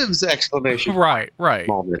lives ! Right.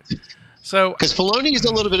 Moment. So because Filoni is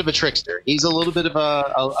a little bit of a trickster. He's a little bit of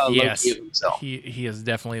a yes, Loki of himself. He is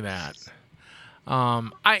definitely that.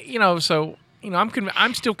 I'm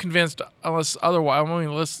still convinced, unless otherwise,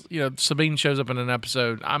 unless Sabine shows up in an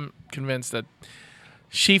episode, I'm convinced that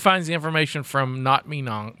she finds the information from not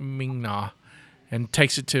Ming-Na and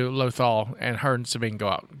takes it to Lothal, and her and Sabine go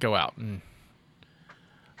out and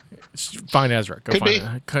find Ezra. Go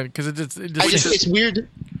find because it's weird.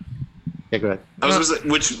 Yeah, go ahead.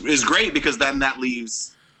 Which is great because then that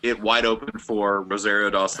leaves it wide open for Rosario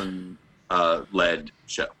Dawson led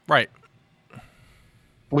show. Right.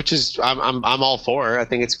 Which is I'm all for. I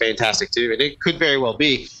think it's fantastic too, and it could very well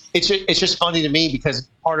be. It's just funny to me because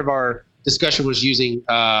part of our discussion was using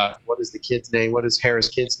what is the kid's name? What is Hera's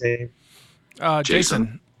kid's name?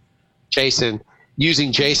 Jason.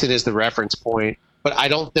 Using Jason as the reference point, but I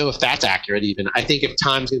don't know if that's accurate even. I think if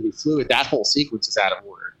time's going to be fluid, that whole sequence is out of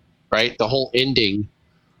order, right? The whole ending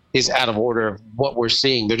is out of order of what we're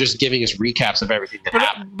seeing. They're just giving us recaps of everything that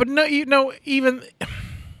happened. But no, even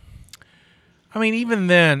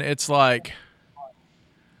then, it's like,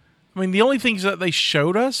 the only things that they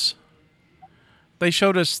showed us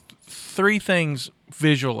 3 things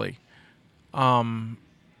visually.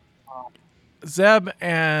 Zeb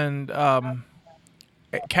and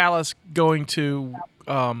Callus going to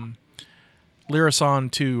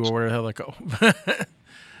Lyrasan 2 or whatever the hell they go.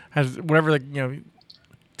 Whatever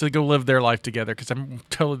to go live their life together because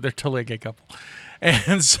they're totally a gay couple,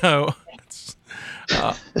 and so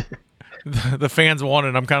the fans want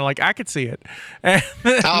it. I'm kind of like I could see it.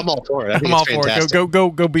 I'm all for it. I'm all for it.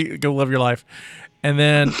 Go live your life. And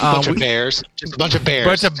then a bunch of bears. Just a bunch of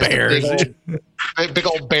bears. Big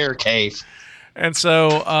old bear cave. And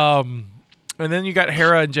so, and then you got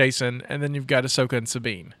Hera and Jason, and then you've got Ahsoka and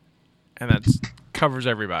Sabine, and that covers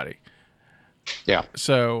everybody. Yeah.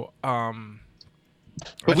 So,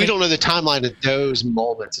 but we don't know the timeline of those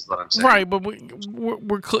moments, is what I'm saying. Right, but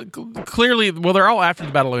we're clearly they're all after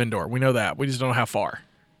the Battle of Endor. We know that. We just don't know how far.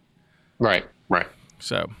 Right.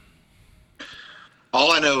 So.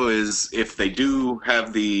 All I know is if they do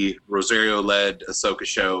have the Rosario-led Ahsoka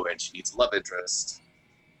show and she needs a love interest,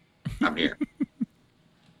 I'm here.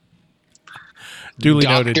 Duly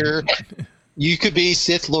noted. You could be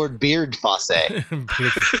Sith Lord Beard Fosse.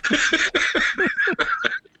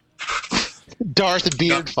 Darth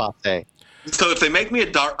Beard Fosse. So if they make me a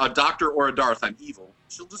doctor or a Darth, I'm evil.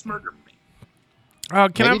 She'll just murder me.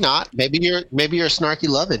 Maybe not. Maybe you're a snarky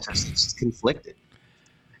love interest. It's just conflicted.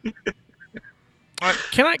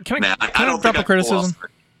 Can I drop a criticism?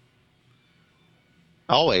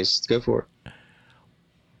 Always. Go for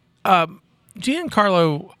it.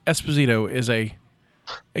 Giancarlo Esposito is a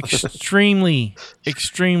extremely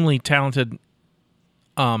talented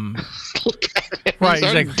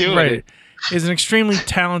is an extremely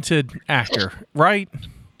talented actor, right?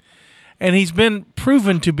 And he's been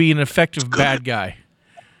proven to be an effective bad guy.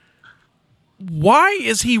 Why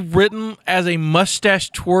is he written as a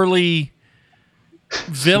mustache twirly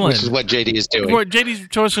villain? Which is what JD is doing. What JD's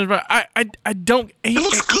choice is about. I don't. It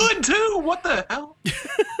looks good too. What the hell?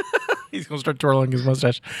 He's gonna start twirling his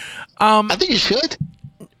mustache. I think he should.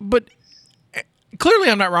 But clearly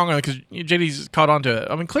I'm not wrong on it because JD's caught on to it.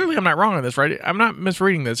 I mean, clearly I'm not wrong on this, right? I'm not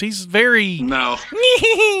misreading this. He's very No.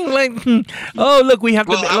 like, oh look, we have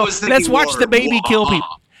to. Let's watch more, the baby kill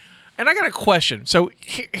people. And I got a question. So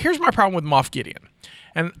here's my problem with Moff Gideon,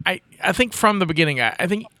 and I think from the beginning, I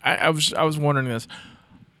think I was wondering this.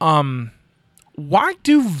 Why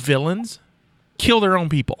do villains kill their own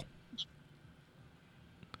people?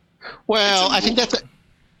 Well, I think that's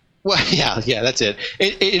that's it.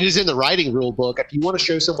 It is in the writing rule book. If you want to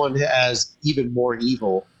show someone as even more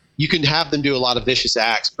evil, you can have them do a lot of vicious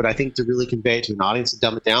acts. But I think to really convey it to an audience and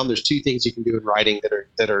dumb it down, there's two things you can do in writing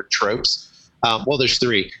that are tropes. Well, there's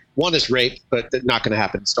three. One is rape, but that's not going to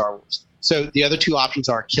happen in Star Wars. So the other two options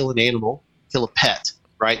are kill an animal, kill a pet,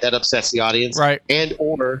 right? That upsets the audience. Right. And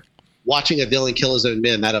or watching a villain kill his own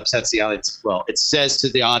men, that upsets the audience as well. It says to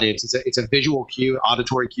the audience, it's a visual cue,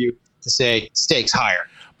 auditory cue to say stakes higher.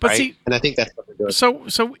 But right? see, and I think that's what they're doing.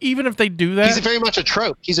 So even if they do that, he's very much a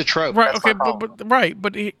trope. He's a trope. Right. That's Okay.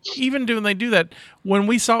 But even when they do that, when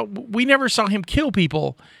we never saw him kill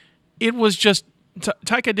people. It was just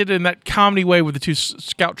Taika did it in that comedy way with the two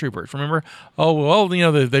scout troopers. Remember? Oh well,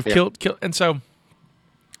 they've killed, and so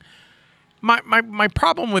my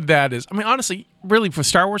problem with that is, I mean, honestly, really for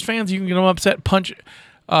Star Wars fans, you can get them upset, punch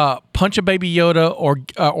a baby Yoda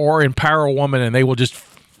or empower a woman, and they will just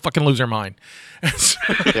fucking lose their mind.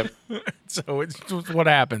 So, so it's what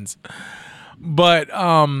happens. But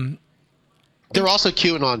they're also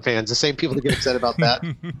QAnon fans. The same people that get upset about that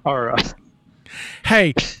are.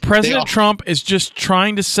 Hey, President Trump is just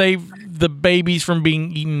trying to save the babies from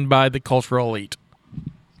being eaten by the cultural elite.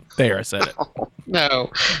 There, I said it. No.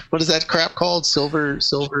 What is that crap called? Silver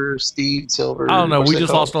Steed, Silver... I don't know. We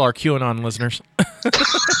just lost all our QAnon listeners.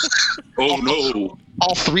 Oh, no.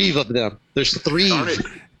 All three of them. There's three.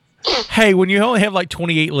 Hey, when you only have like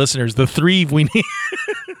 28 listeners, the three we need...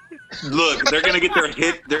 Look, they're gonna get their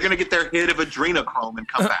hit. They're gonna get their hit of adrenochrome and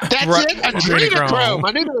come back. That's right. it. Adrenochrome.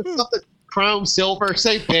 I knew there was something. Chrome, silver,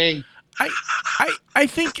 same thing. I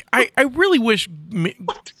think I really wish.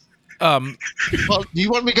 Well, do you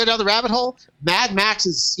want me to go down the rabbit hole? Mad Max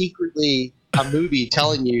is secretly a movie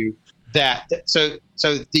telling you that. So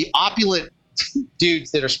the opulent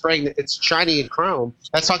dudes that are spraying it's shiny and chrome.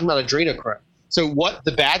 That's talking about adrenochrome. So what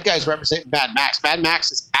the bad guys represent Mad Max. Mad Max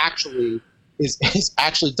is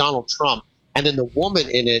actually Donald Trump, and then the woman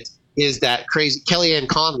in it is that crazy Kellyanne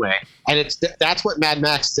Conway, and that's what Mad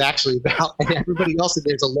Max is actually about, and everybody else in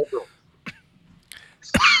there is a liberal.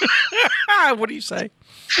 What do you say?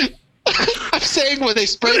 I'm saying when they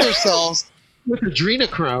spray themselves with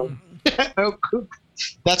adrenochrome,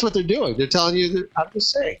 that's what they're doing. They're telling you. I'm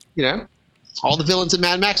just saying, all the villains in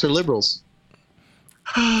Mad Max are liberals.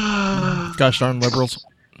 Gosh darn liberals.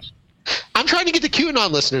 I'm trying to get the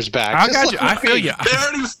QAnon listeners back. I got you. I feel you. They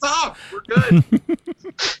already stopped. We're good.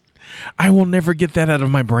 I will never get that out of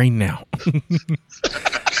my brain now.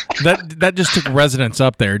 That just took resonance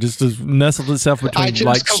up there. Just nestled itself between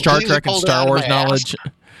like Star Trek and Star Wars knowledge.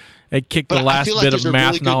 It kicked the last bit of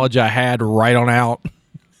math knowledge I had right on out.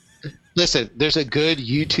 Listen, there's a good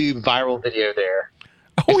YouTube viral video there.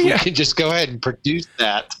 Oh, yeah. You can just go ahead and produce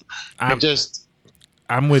that.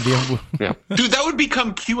 I'm with you. Yeah. Dude, that would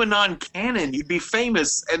become QAnon canon. You'd be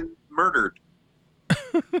famous and murdered.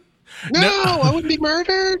 No, I wouldn't be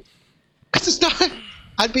murdered. Because it's not.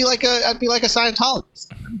 I'd be like a Scientologist.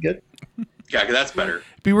 I'm good. Yeah, that's better.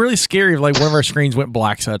 It'd be really scary if like one of our screens went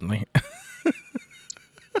black suddenly.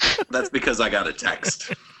 That's because I got a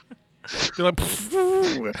text. Be like,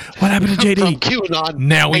 what happened to JD? From QAnon.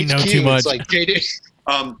 Now we know too much. It's like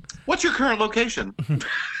JD. What's your current location?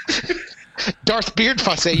 Darth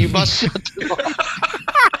Beardfuss, you must shut them off.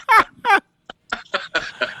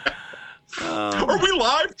 Are we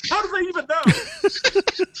live? How do they even know?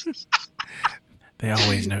 They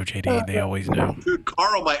always know, JD. They always know. Dude,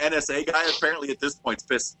 Carl, my NSA guy, apparently at this point is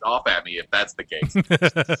pissed off at me if that's the case.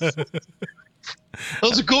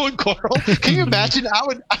 How's it going, Carl? Can you imagine? I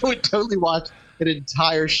would totally watch an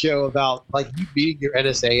entire show about like you meeting your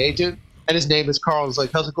NSA agent, and his name is Carl. It's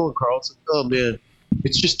like, how's it going, Carl? It's like, oh man,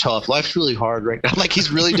 it's just tough. Life's really hard right now. Like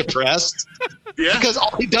he's really depressed. Yeah. Because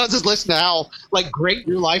all he does is listen to how like great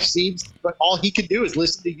your life seems, but all he can do is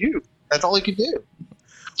listen to you. That's all he can do.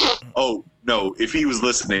 Oh no! If he was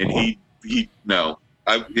listening, he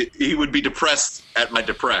would be depressed at my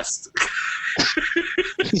depressed.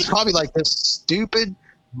 He's probably like this stupid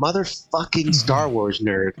motherfucking Star Wars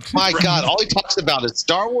nerd. My God, all he talks about is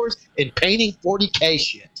Star Wars and painting 40K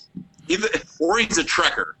shit. Or he's a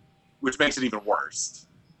Trekker, which makes it even worse.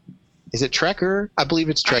 Is it Trekker? I believe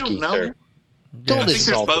it's Trekkie. I don't know. Sir. Yeah, Don't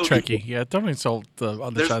insult the both. Trekkie. Yeah, don't insult the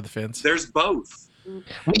other side of the fence. There's both.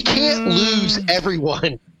 We can't lose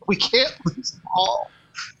everyone. We can't lose them all.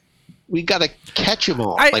 We got to catch them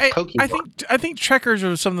all, like Pokemon. I think Trekkers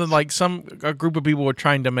are something like a group of people were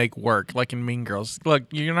trying to make work, like in Mean Girls. Look,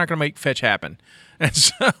 you're not going to make fetch happen, and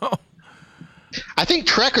so I think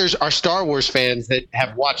Trekkers are Star Wars fans that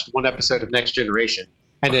have watched one episode of Next Generation,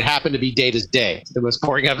 and it happened to be Data's Day, the most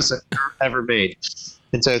boring episode ever made,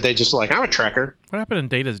 and so they just like, I'm a Trekker. What happened in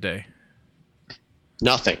Data's Day?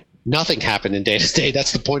 Nothing happened in Data's Day.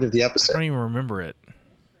 That's the point of the episode. I don't even remember it.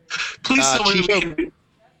 Please tell me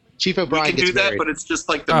Chief O'Brien we can do that, married. but it's just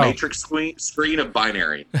like the Matrix screen of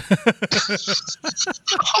binary. Oh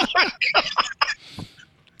my God.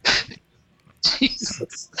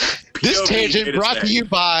 Jesus. This tangent brought to you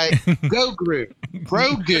by Grogu.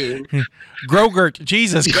 Grogurt.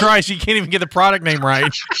 Jesus Christ, you can't even get the product name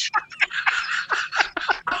right.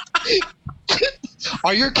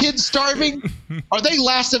 Are your kids starving? Are they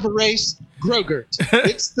last of a race? Grogurt.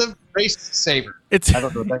 It's the race saver. I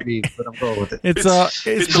don't know what that means, but I'm going with it. It's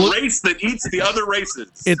the race that eats the other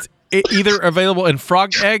races. It's either available in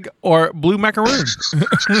frog egg or blue macaroon.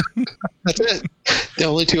 That's it. The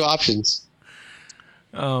only two options.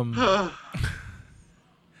 So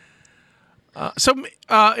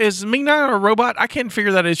is Ming-Na a robot? I can't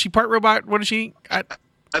figure that. Is she part robot? What is she? I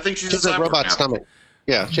think she's a robot stomach.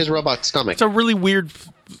 Yeah, she has a robot stomach. It's a really weird.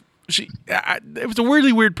 It was a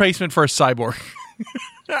weirdly weird placement for a cyborg.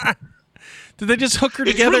 Did they just hook her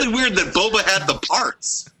together? It's really weird that Boba had the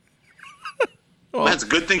parts. Well, that's a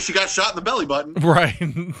good thing she got shot in the belly button. Right.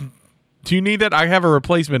 Do you need that? I have a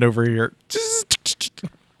replacement over here.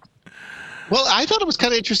 Well, I thought it was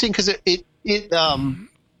kind of interesting because it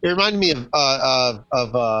reminded me of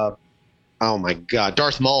oh my God,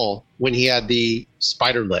 Darth Maul when he had the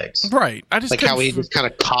spider legs. Right. I just like how he just kind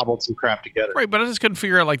of cobbled some crap together. Right, but I just couldn't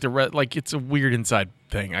figure out like it's a weird inside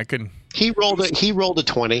thing. I couldn't. He rolled a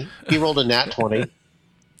 20. He rolled a nat 20,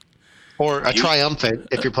 or a triumphant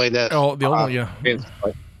if you're playing that. Oh, the old yeah.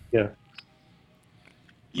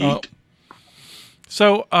 Yeah.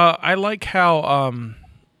 So I like how I'm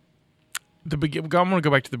going to go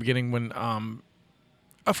back to the beginning when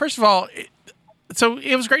first of all. So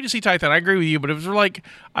it was great to see Titan. I agree with you, but it was like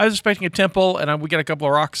I was expecting a temple, and we got a couple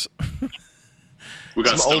of rocks. We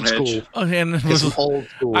got some old school. And it was old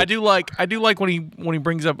school. I do like when he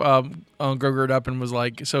brings up Grogu up and was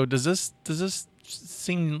like, so does this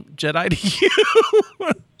seem Jedi to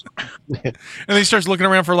you? And he starts looking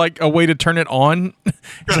around for like a way to turn it on.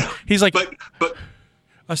 He's like, but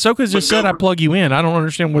Ahsoka's just said I plug you in. I don't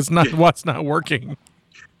understand what's not working.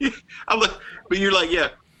 But you're like, yeah.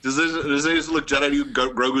 Does this look Jedi to you?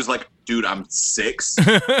 Grogu's like, dude, I'm 6.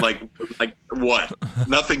 like what?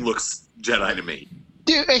 Nothing looks Jedi to me.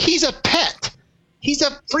 Dude, he's a pet. He's a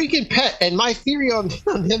freaking pet. And my theory on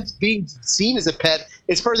him being seen as a pet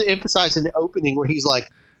is further emphasized in the opening where he's like,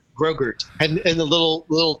 Grogurt. And the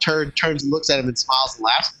little turd turns and looks at him and smiles and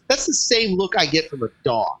laughs. That's the same look I get from a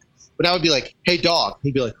dog. But I would be like, hey, dog.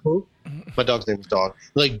 He'd be like, who? My dog's name is Dog.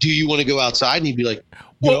 Like, do you want to go outside? And he'd be like,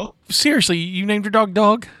 well, seriously, you named your dog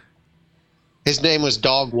Dog? His name was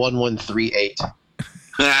Dog 1138.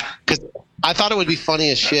 Because I thought it would be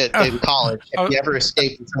funny as shit in college. If he ever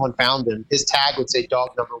escaped and someone found him, his tag would say Dog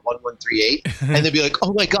number 1138. And they'd be like,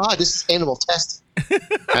 oh my God, this is animal testing.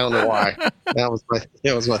 I don't know why. That was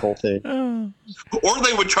my whole thing. Or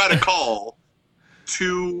they would try to call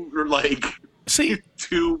to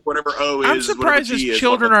whatever O is. I'm surprised his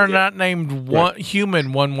children are not named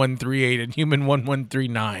Human 1138 and Human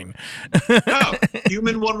 1139. No,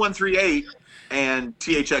 Human 1138 and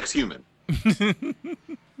THX Human.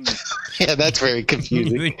 Yeah, that's very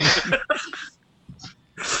confusing.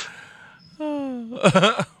 I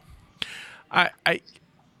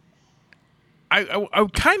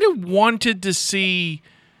kind of wanted to see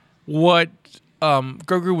what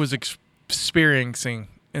Grogu was experiencing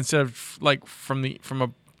instead of like from a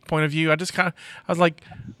point of view. I was like,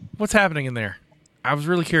 what's happening in there? I was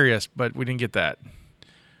really curious, but we didn't get that.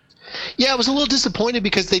 Yeah, I was a little disappointed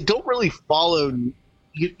because they don't really follow.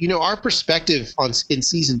 Our perspective in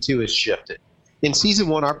season 2 has shifted. In season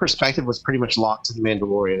 1, our perspective was pretty much locked to the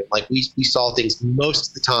Mandalorian. Like we saw things most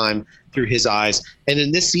of the time through his eyes, and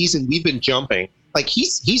in this season we've been jumping. Like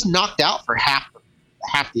he's knocked out for half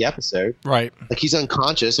the episode. Right. Like he's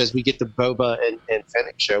unconscious as we get the Boba and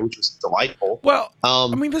Fennec show, which was delightful. Well,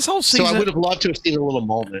 I mean, this whole season. So I would have loved to have seen a little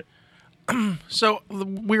moment. So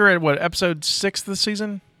we were at episode 6 this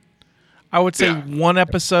season. I would say one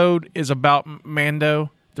episode is about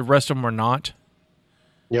Mando. The rest of them are not.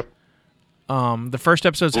 Yep. The first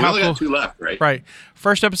episode's how cool. Got 2 left, right? Right.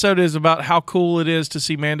 First episode is about how cool it is to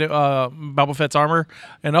see Mando, Boba Fett's armor,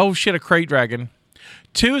 and oh shit, a crate dragon.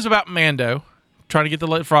 2 is about Mando trying to get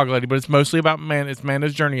the frog lady, but it's mostly about it's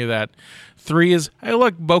Mando's journey of that. 3 is, hey,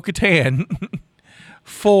 look, Bo-Katan.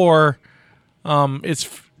 4,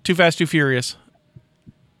 it's Too Fast, Too Furious.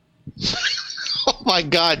 Oh my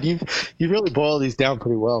God, you really boil these down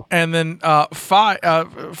pretty well. And then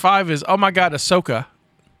 5 is, oh my God, Ahsoka.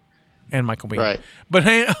 And Michael Biehn. Right. But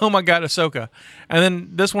hey, oh my God, Ahsoka. And then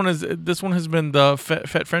this one has been the Fett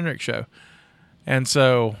Fenric show. And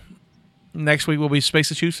so next week will be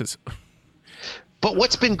Massachusetts. But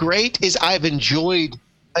what's been great is I've enjoyed,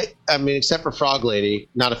 I mean, except for Frog Lady,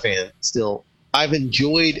 not a fan still. I've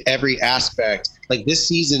enjoyed every aspect. Like this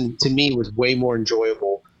season to me was way more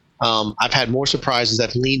enjoyable. I've had more surprises.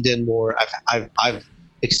 I've leaned in more. I've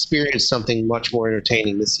experienced something much more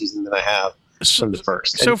entertaining this season than I have from the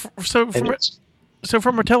first. So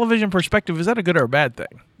from a television perspective, is that a good or a bad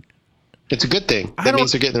thing? It's a good thing. That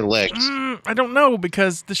means they're getting their legs. I don't know,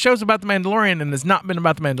 because the show's about the Mandalorian and has not been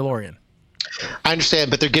about the Mandalorian. I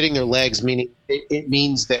understand, but they're getting their legs, meaning it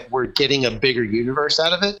means that we're getting a bigger universe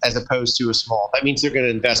out of it as opposed to a small. That means they're going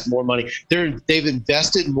to invest more money. They've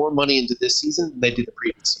invested more money into this season than they did the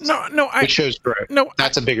previous season. Which shows growth.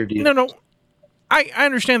 That's a bigger deal. No, I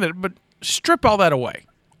understand that, but strip all that away.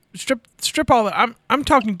 Strip all that. I'm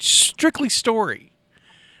talking strictly story.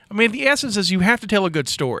 I mean, the essence is you have to tell a good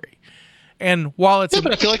story. And while it's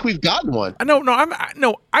but I feel like we've gotten one.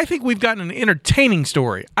 I think we've gotten an entertaining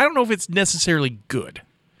story. I don't know if it's necessarily good.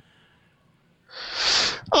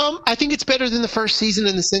 I think it's better than the first season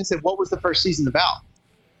in the sense that what was the first season about?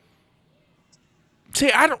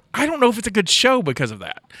 See, I don't know if it's a good show because of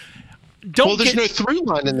that. There's no through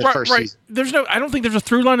line in the first season. I don't think there's a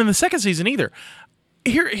through line in the second season either.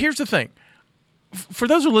 Here's the thing. For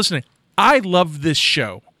those who are listening, I love this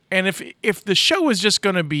show. And if the show is just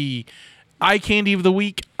going to be eye candy of the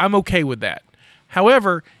week, I'm okay with that.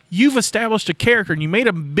 However, you've established a character and you made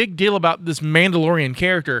a big deal about this Mandalorian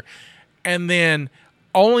character, and then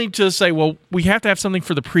only to say, well, we have to have something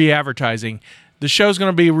for the pre-advertising. The show's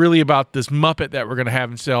going to be really about this Muppet that we're going to have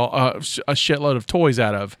and sell a shitload of toys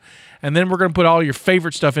out of, and then we're going to put all your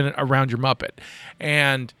favorite stuff in it around your Muppet.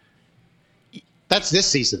 And that's this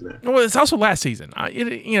season, man. Well, it's also last season.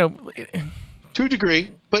 To a degree,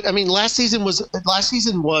 but I mean, last season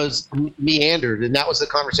was meandered, and that was the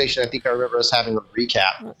conversation I think I remember us having on the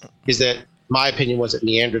recap. Is that my opinion was it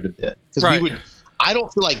meandered a bit because I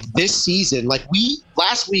don't feel like this season,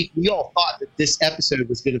 last week we all thought that this episode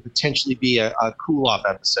was going to potentially be a cool off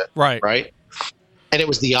episode, right, and it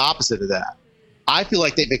was the opposite of that. I feel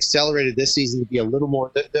like they've accelerated this season to be a little more.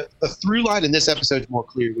 The through line in this episode is more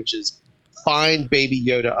clear, which is find Baby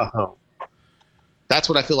Yoda a home. That's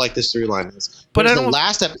what I feel like this through line is. But the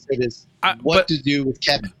last episode is what to do with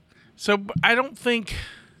Kevin. So I don't think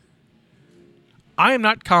I am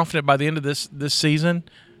not confident by the end of this season,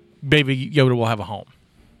 Baby Yoda will have a home.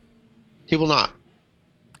 He will not.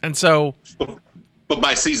 And so, but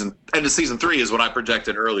by end of season 3 is what I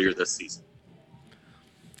projected earlier this season.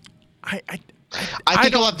 I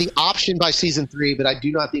think he'll have the option by season 3, but I do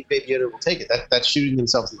not think Baby Yoda will take it. That's shooting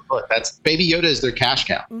themselves in the foot. Baby Yoda is their cash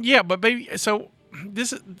cow. Yeah, but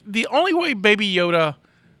this is the only way Baby Yoda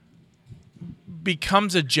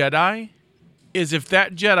becomes a Jedi is if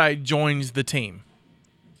that Jedi joins the team.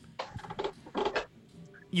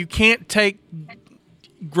 You can't take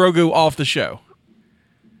Grogu off the show.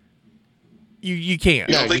 You can't.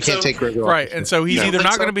 No, you can't take Grogu off. Right, and so he's either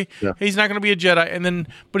not going to be he's not going to be a Jedi,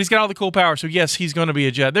 but he's got all the cool power. So yes, he's going to be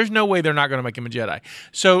a Jedi. There's no way they're not going to make him a Jedi.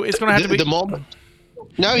 So it's going to have to be the moment.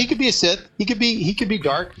 No, he could be a Sith. He could be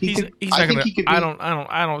dark.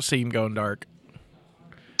 I don't see him going dark.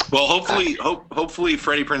 Well, hopefully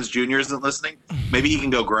Freddie Prinze Jr. isn't listening. Maybe he can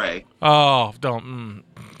go gray. Oh, don't.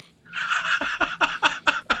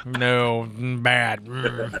 No, bad.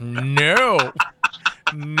 No,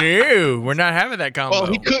 we're not having that combo.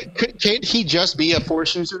 Well, can't he just be a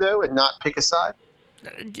Force user though and not pick a side?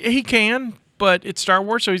 He can, but it's Star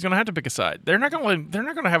Wars, so he's going to have to pick a side. They're not going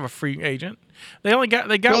to have a free agent. They got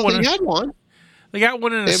one. They had one. They got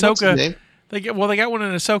one in Ahsoka. They got one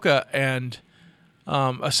in Ahsoka, and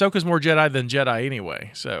Ahsoka's more Jedi than Jedi anyway.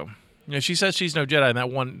 So, she says she's no Jedi in that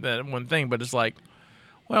one thing, but it's like,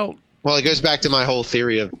 well, it goes back to my whole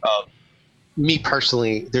theory of me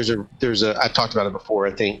personally. There's a I've talked about it before.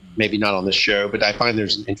 I think maybe not on this show, but I find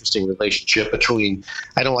there's an interesting relationship between,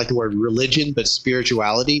 I don't like the word religion, but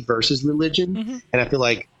spirituality versus religion. Mm-hmm. And I feel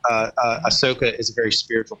like Ahsoka is a very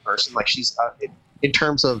spiritual person. Like she's in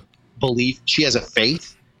terms of belief, she has a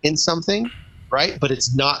faith in something, right? But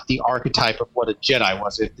it's not the archetype of what a Jedi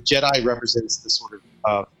was. If the Jedi represents the sort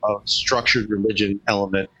of structured religion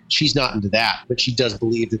element, she's not into that, but she does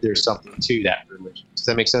believe that there's something to that religion. Does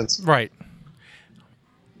that make sense? Right.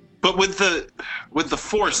 But with the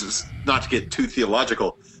Force, not to get too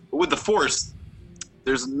theological, but with the Force,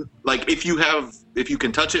 there's like if you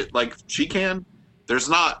can touch it like she can, there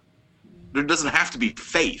doesn't have to be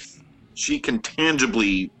faith. She can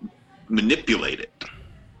tangibly manipulate it.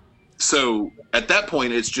 So at that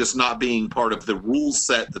point, it's just not being part of the rule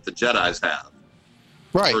set that the Jedis have.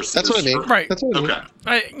 Right. That's what I mean. Right. That's what I mean.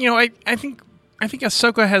 Okay. I think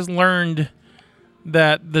Ahsoka has learned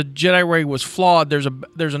that the Jedi way was flawed. There's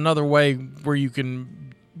another way where you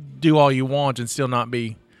can do all you want and still not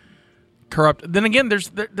be corrupt. Then again,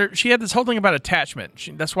 she had this whole thing about attachment.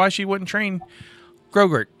 That's why she wouldn't train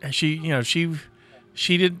Grogu.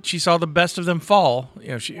 She saw the best of them fall.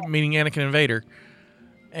 Meaning Anakin and Vader,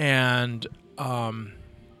 and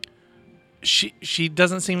she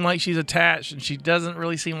doesn't seem like she's attached, and she doesn't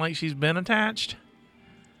really seem like she's been attached.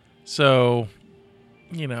 So,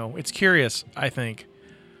 it's curious, I think.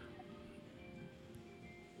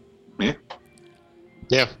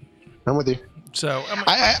 Yeah, I'm with you. So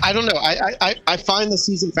I don't know. I find the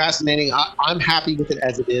season fascinating. I'm happy with it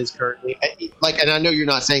as it is currently. And I know you're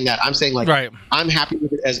not saying that. I'm saying right. I'm happy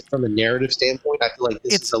with it as from a narrative standpoint. I feel like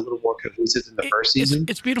this is a little more cohesive than the first season.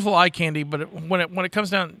 It's beautiful eye candy, but when it comes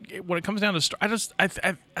down to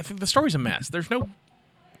I think the story's a mess. There's no.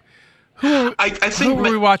 Who are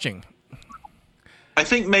we watching? I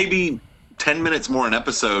think maybe 10 minutes more an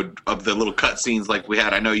episode of the little cut scenes like we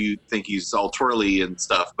had. I know you think he's all twirly and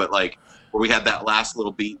stuff, but like where we had that last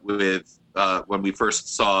little beat with when we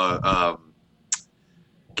first saw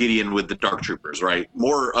Gideon with the Dark Troopers, right?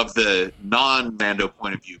 More of the non-Mando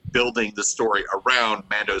point of view, building the story around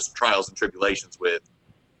Mando's trials and tribulations with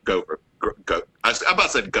I'm about to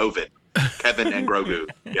say Govin, Kevin and Grogu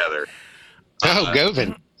together.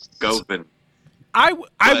 Govin.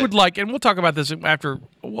 I would like, and we'll talk about this after.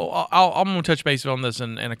 Well, I'm going to touch base on this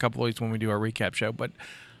in a couple of weeks when we do our recap show. But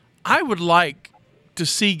I would like to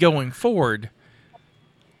see going forward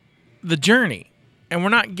the journey, and we're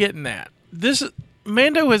not getting that. This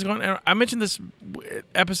Mando has gone. I mentioned this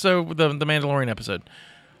episode, the Mandalorian episode,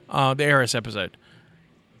 the Heiress episode.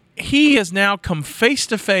 He has now come face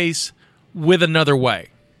to face with another way.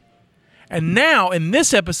 And now, in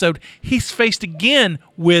this episode, he's faced again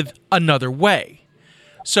with another way.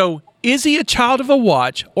 So, is he a child of a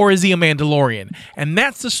watch, or is he a Mandalorian? And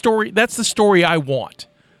that's the story. That's the story I want.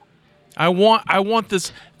 I want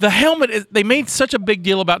this. The helmet. They made such a big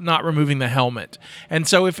deal about not removing the helmet, and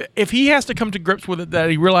so if he has to come to grips with it,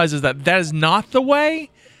 that he realizes that is not the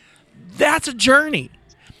way. That's a journey.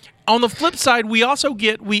 On the flip side, we also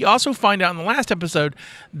find out in the last episode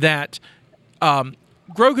that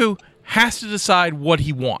Grogu has to decide what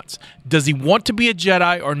he wants. Does he want to be a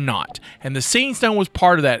Jedi or not? And the Seeing Stone was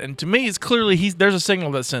part of that. And to me, it's clearly there's a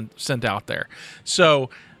signal that's sent out there. So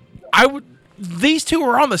these two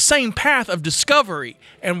are on the same path of discovery,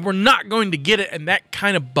 and we're not going to get it, and that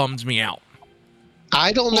kind of bums me out.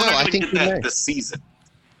 I don't know. I think we may. This season.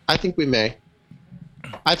 I think we may.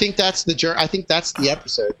 I think that's the journey. I think that's the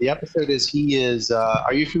episode. The episode is he is.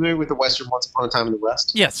 Are you familiar with the Western Once Upon a Time in the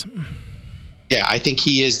West? Yes. Yeah, I think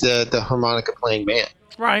he is the harmonica playing man.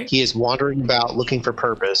 Right. He is wandering about looking for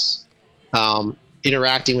purpose,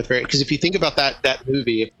 interacting with because if you think about that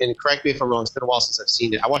movie, and correct me if I'm wrong, it's been a while since I've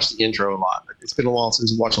seen it. I watched the intro a lot, but it's been a while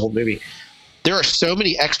since I watched the whole movie. There are so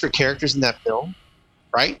many extra characters in that film,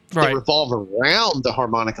 right? They revolve around the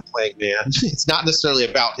harmonica playing man. It's not necessarily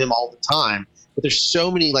about him all the time, but there's so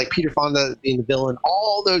many, like Peter Fonda being the villain,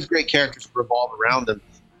 all those great characters revolve around him,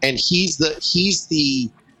 and he's the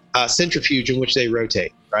centrifuge in which they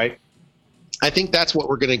rotate, right? I think that's what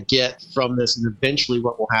we're going to get from this, and eventually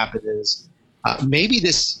what will happen is maybe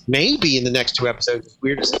in the next two episodes, as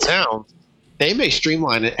weird as it sounds, they may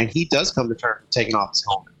streamline it, and he does come to terms with taking off his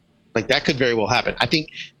helmet. Like, that could very well happen. I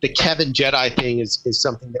think the Kevin Jedi thing is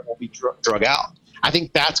something that will be drug out. I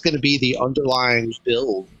think that's going to be the underlying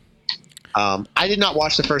build. I did not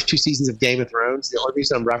watch the first two seasons of Game of Thrones. The only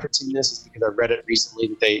reason I'm referencing this is because I read it recently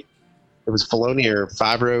that it was Filoni or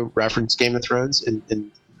Favreau referenced Game of Thrones in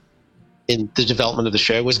the development of the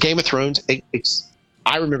show. Was Game of Thrones?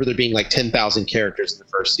 I remember there being like 10,000 characters in the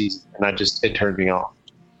first season, and it turned me off.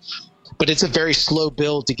 But it's a very slow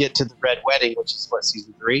build to get to the Red Wedding, which is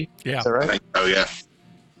season 3? Yeah. Is that right? Oh, yeah.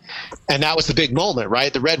 And that was the big moment,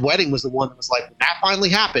 right? The Red Wedding was the one that was like, when that finally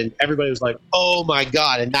happened, everybody was like, oh my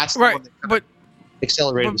God. And that's the one that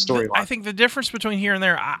accelerated the storyline. I think the difference between here and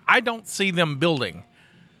there, I don't see them building.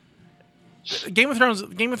 Game of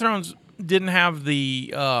Thrones didn't have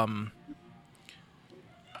the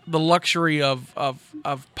luxury of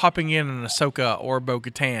popping in an Ahsoka or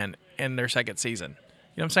Bo-Katan in their second season. You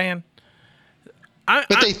know what I'm saying?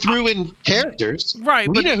 But they threw in characters, right?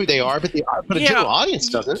 We know who they are, but a general audience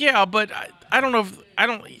doesn't. Yeah, but I don't know if I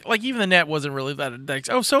don't like even the net wasn't really that.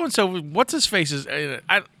 Oh, so and so, what's his face is?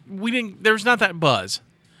 We didn't. There's not that buzz.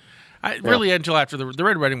 Really until after the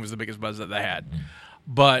Red Wedding was the biggest buzz that they had,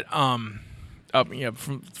 but from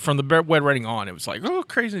the Red Wedding on, it was like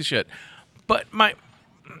crazy shit. But I'm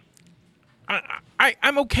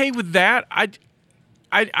okay with that.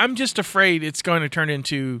 I'm just afraid it's going to turn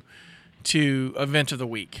into event of the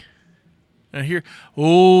week. And here,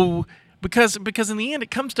 because in the end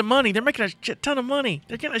it comes to money. They're making a shit ton of money.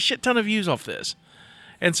 They're getting a shit ton of views off this.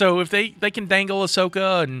 And so if they can dangle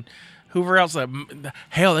Ahsoka and whoever else,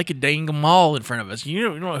 hell, they could dangle them all in front of us. You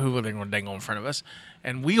don't know who they're going to dangle in front of us,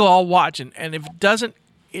 and we all watch. And if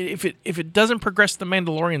it doesn't progress the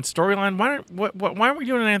Mandalorian storyline, why aren't we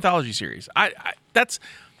doing an anthology series?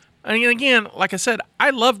 And again, like I said,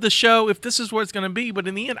 I love the show if this is what it's going to be, but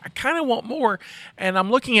in the end, I kind of want more. And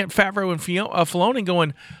I'm looking at Favreau and Filoni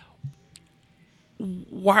going,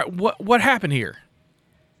 what happened here?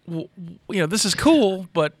 This is cool,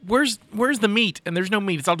 but where's the meat? And there's no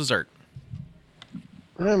meat; it's all dessert.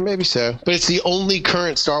 Maybe so, but it's the only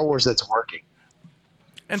current Star Wars that's working.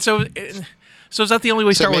 And so is that the only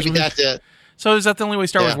way Star Wars? That's it. So is that the only way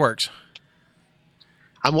Star Wars works?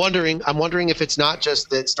 I'm wondering if it's not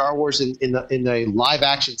just that Star Wars in the live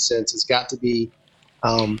action sense has got to be,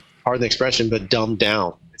 pardon the expression, but dumbed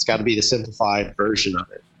down. It's got to be the simplified version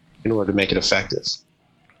of it in order to make it effective.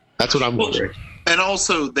 That's what I'm wondering. And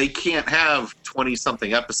also, they can't have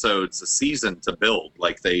 20-something episodes a season to build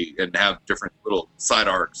and have different little side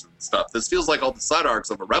arcs and stuff. This feels like all the side arcs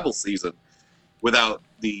of a Rebel season without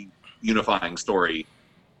the unifying story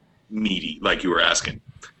meaty, like you were asking.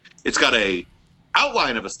 It's got a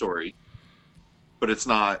outline of a story, but it's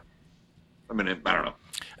not. I mean, I don't know.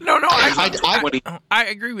 No, I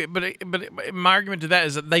agree with it, but my argument to that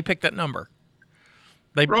is that they picked that number.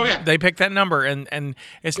 They picked that number, and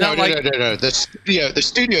it's not like no. The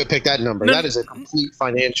studio picked that number. That is a complete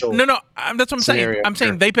financial. No. That's what I'm scenario. saying. I'm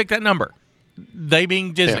saying they picked that number. They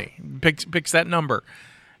being Disney picks that number,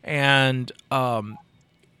 and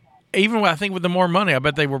even I think with the more money, I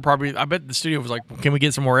bet the studio was like, "Can we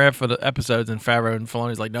get some more episodes?" And Favreau and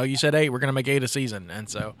Filoni's like, "No, you said 8. We're going to make 8 a season." And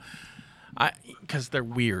so, because they're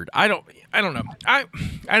weird. I don't know. I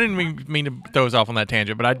didn't mean to throw us off on that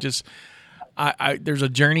tangent, but there's a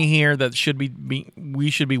journey here that we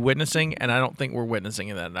should be witnessing, and I don't think we're witnessing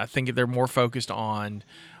that. And I think they're more focused on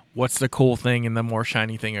what's the cool thing and the more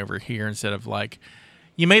shiny thing over here instead of like.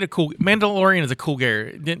 You made a cool Mandalorian is a cool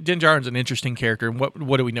character. Din Djarin's an interesting character. And what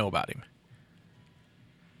do we know about him?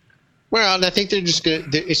 Well, and I think they're just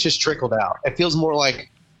good. It's just trickled out. It feels more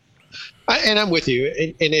like, and I'm with you.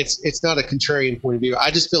 And it's not a contrarian point of view.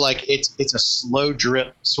 I just feel like it's a slow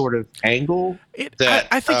drip sort of angle.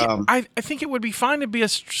 I think it would be fine to be a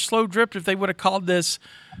slow drip if they would have called this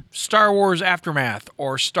Star Wars Aftermath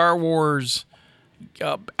or Star Wars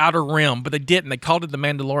Outer Rim, but they didn't. They called it The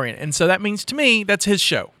Mandalorian, and so that means to me that's his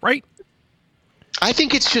show, right? I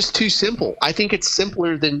think it's just too simple. I think it's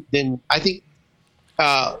simpler than I think.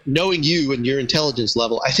 Knowing you and your intelligence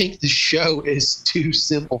level, I think the show is too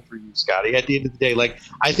simple for you, Scotty. At the end of the day,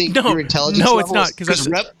 I think your intelligence level. No, it's not, because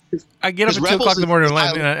I get up at 2 o'clock in the morning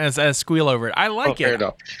and squeal over it. I like it. Fair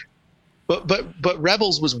enough. But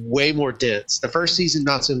Rebels was way more dense. The first season,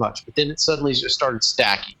 not so much, but then it suddenly just started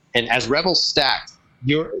stacking. And as Rebels stacked,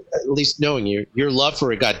 at least knowing your love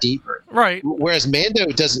for it got deeper. Right. Whereas Mando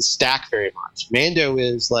doesn't stack very much. Mando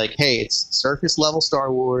is like, hey, it's surface level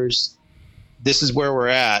Star Wars. This is where we're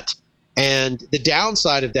at. And the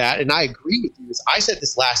downside of that, and I agree with you, as I said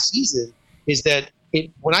this last season, is that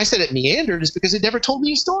when I said it meandered, is because it never told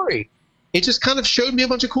me a story. It just kind of showed me a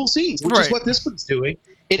bunch of cool scenes, which is what this one's doing.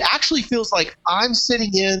 It actually feels like I'm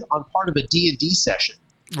sitting in on part of a D&D session.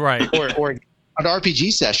 Right. Or an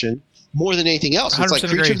RPG session more than anything else. It's like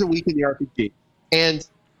Creature of the Week in the RPG. And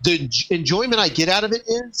the enjoyment I get out of it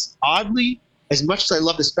is, oddly, as much as I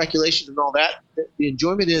love the speculation and all that, the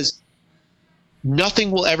enjoyment is nothing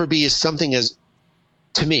will ever be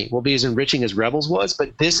to me, will be as enriching as Rebels was,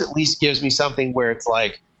 but this at least gives me something where it's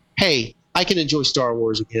like, hey, I can enjoy Star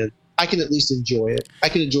Wars again. I can at least enjoy it. I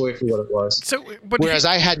can enjoy it for what it was. Whereas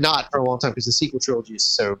I had not for a long time because the sequel trilogy is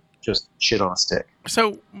so just shit on a stick.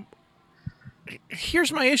 So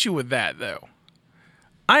here's my issue with that, though.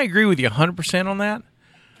 I agree with you 100% on that,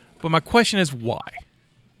 but my question is why?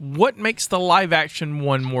 What makes the live-action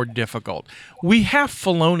one more difficult? We have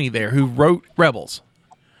Filoni there, who wrote Rebels.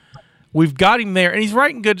 We've got him there, and he's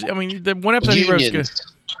writing good. I mean, the one episode he wrote is good.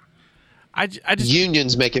 I just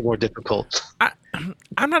Unions make it more difficult.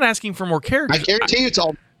 I'm not asking for more characters. I guarantee you, it's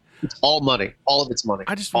all money. All of it's money.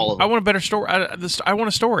 I want a better story. I want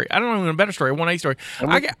a story. I don't want a better story. I want a story.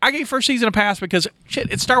 I gave first season a pass because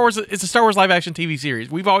shit. It's Star Wars. It's a Star Wars live action TV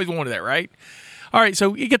series. We've always wanted that, right? All right,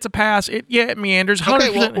 so it gets a pass. It meanders. 100%.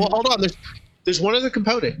 Okay, well, hold on. There's one other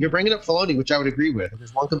component. You're bringing up Filoni, which I would agree with.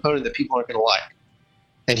 There's one component that people aren't going to like,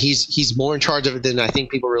 and he's more in charge of it than I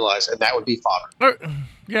think people realize, and that would be Favreau.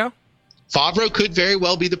 Yeah. Favreau could very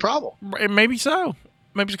well be the problem. Maybe so.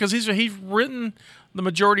 Maybe because he's written the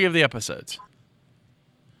majority of the episodes.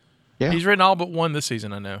 Yeah. He's written all but one this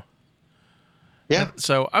season, I know. Yeah. And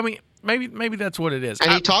so, I mean, maybe that's what it is.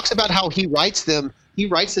 And he talks about how he writes them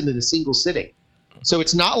in a single sitting. So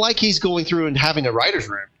it's not like he's going through and having a writer's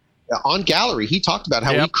room. On Gallery, he talked about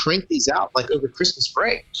how he cranked these out like over Christmas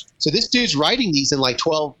break. So this dude's writing these in like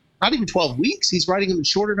 12, not even 12 weeks. He's writing them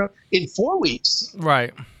in 4 weeks.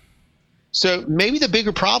 Right. So maybe the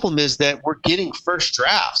bigger problem is that we're getting first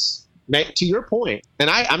drafts. To your point, and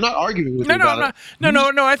I'm not arguing with you about it.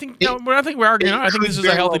 No. I think we're arguing. I think this is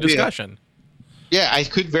a healthy discussion. Yeah,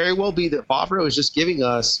 it could very well be that Favreau is just giving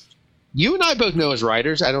us. You and I both know as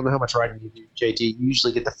writers. I don't know how much writing you do, JT. You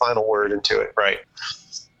usually get the final word into it, right?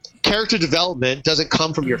 Character development doesn't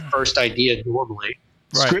come from your first idea normally.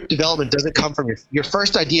 Right. Script development doesn't come from your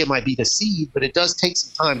first idea. Might be the seed, but it does take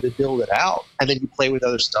some time to build it out, and then you play with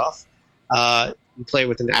other stuff. You play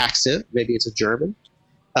with an accent. Maybe it's a German.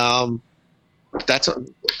 I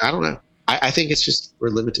don't know. I think it's just we're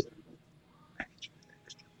limited.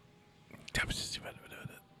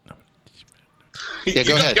 Yeah,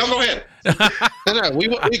 go ahead. Go ahead. No, we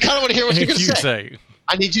kind of want to hear what you're going to say.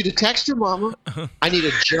 I need you to text your mama. I need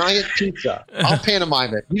a giant pizza. I'll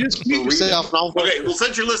pantomime it. You just mute yourself, and I'll. Okay, well,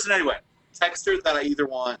 since you're listening anyway, text her that I either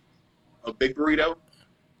want a big burrito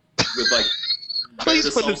with like. Please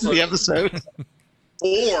put this in the episode.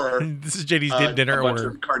 Or this is JD's dinner a bunch order.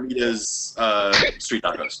 of Carnita's street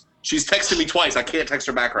tacos. She's texted me twice. I can't text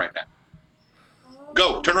her back right now.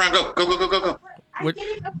 Go, turn around, go. What?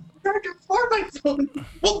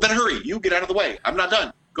 Well, then hurry. You get out of the way. I'm not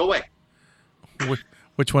done. Go away.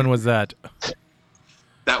 Which one was that?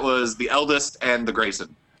 That was the eldest and the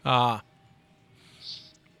Grayson.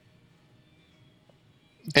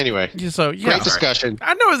 Anyway, so great discussion.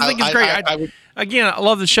 I know I think it's great. I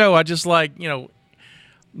love the show. I just like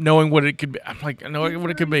knowing what it could be. I'm like, I know what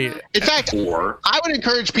it could be. In fact, I would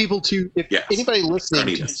encourage people to, if anybody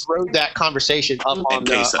listening, to throw that conversation up on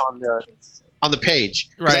the page.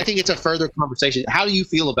 Right. I think it's a further conversation. How do you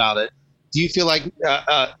feel about it? Do you feel like,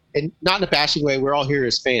 and not in a bashing way, we're all here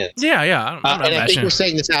as fans. Yeah. And I think we're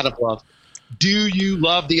saying this out of love. Do you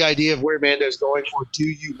love the idea of where Mando's going, or do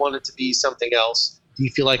you want it to be something else? Do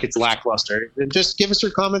you feel like it's lackluster? And just give us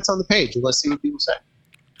your comments on the page, and let's see what people say.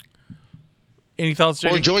 Any thoughts, Jay?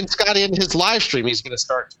 Or join Scotty in his live stream. He's going to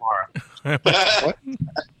start tomorrow.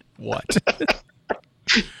 What?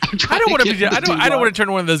 I don't want to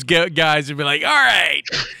turn one of those guys and be like, all right,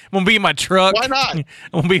 I'm going to be in my truck. Why not? I'm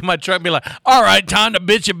going to be in my truck and be like, all right, time to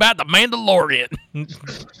bitch about the Mandalorian.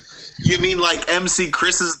 You mean like MC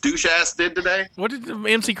Chris's douche ass did today? What did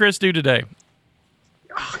MC Chris do today?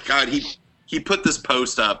 Oh, God, he put this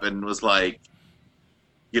post up and was like,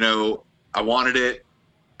 I wanted it,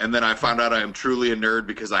 and then I found out I am truly a nerd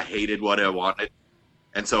because I hated what I wanted.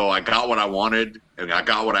 And so I got what I wanted, and I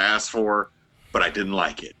got what I asked for, but I didn't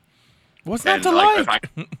like it. What's not to like?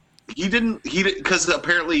 He didn't, because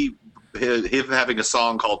apparently him having a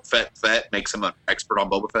song called Fett makes him an expert on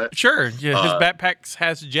Boba Fett. Sure, yeah, his backpack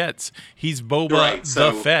has jets. He's Boba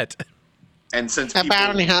the Fett. And since a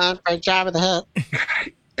bounty hunt for Jabba the Hutt.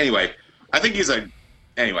 Anyway, I think he's I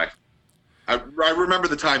remember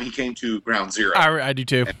the time he came to Ground Zero. I do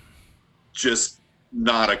too. Just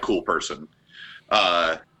not a cool person.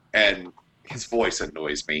 And his voice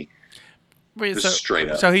annoys me. Wait, straight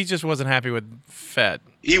up. So he just wasn't happy with Fett.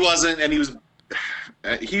 He wasn't, and he's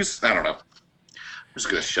I don't know. I'm just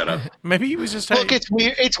going to shut up. Maybe he was just... Look, it's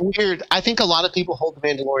weird. It's weird. I think a lot of people hold The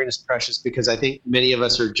Mandalorian as precious because I think many of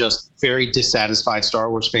us are just very dissatisfied Star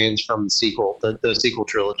Wars fans from the sequel, the sequel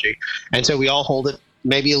trilogy. And so we all hold it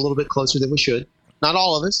maybe a little bit closer than we should. Not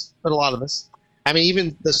all of us, but a lot of us. I mean,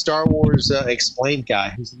 even the Star Wars Explained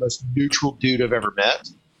guy, who's the most neutral dude I've ever met,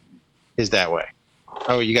 is that way.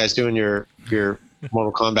 Oh, you guys doing your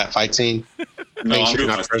Mortal Kombat fight scene? No, I'm doing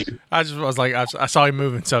I was like, I saw him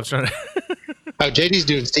moving, so I was trying to... Oh, JD's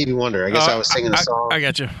doing Stevie Wonder. I guess I was singing a song. I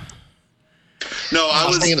got you. No, I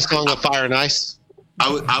was singing a song of Fire and Ice.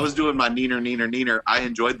 I was doing my neener. I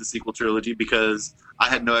enjoyed the sequel trilogy because I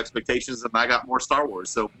had no expectations and I got more Star Wars.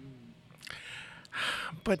 So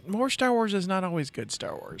But more Star Wars is not always good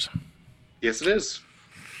Star Wars. Yes, it is.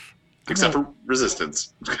 Except for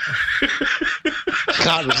Resistance.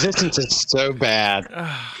 God, Resistance is so bad.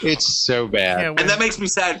 It's so bad. Yeah, And that makes me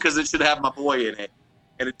sad because it should have my boy in it.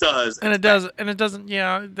 And it does. And it does. And it doesn't.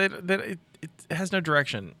 Yeah, it has no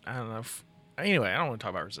direction. I don't know. Anyway, I don't want to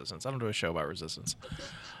talk about Resistance. I don't do a show about Resistance.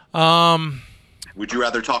 Would you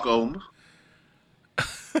rather talk Ohm?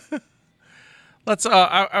 Let's.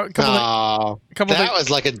 That was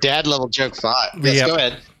like a dad level joke 5. Yes, go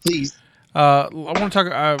ahead, please. I want to talk.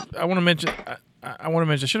 I want to mention. I want to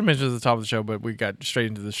mention. I should have mentioned at the top of the show, but we got straight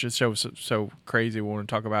into the show. Was so crazy. We want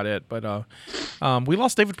to talk about it, but we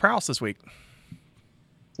lost David Prowse this week.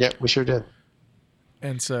 Yeah, we sure did.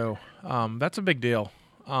 And so that's a big deal.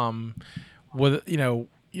 With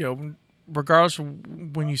regardless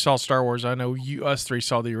of when you saw Star Wars, I know us three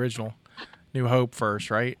saw the original New Hope first,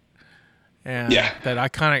 right? And that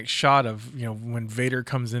iconic shot of when Vader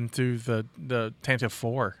comes into the Tantive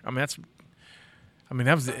 4.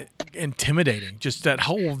 That was intimidating. Just that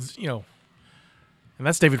whole and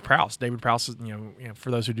that's David Prowse. David Prowse is for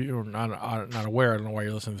those who are not aware, I don't know why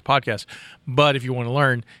you're listening to the podcast, but if you want to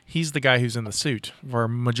learn, he's the guy who's in the suit for a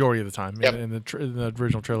majority of the time in the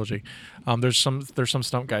original trilogy. There's some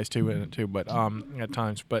stunt guys too in it too, but at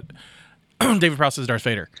times. But David Prowse is Darth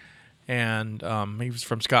Vader. And he was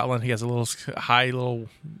from Scotland. He has a little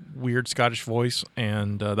weird Scottish voice,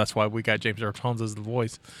 and that's why we got James Earl Jones as the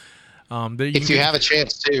voice. If you have a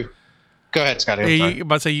chance to, go ahead, Scotty.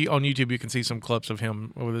 But say on YouTube you can see some clips of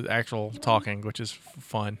him with actual talking, which is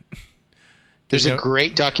fun. There's a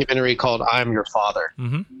great documentary called "I'm Your Father."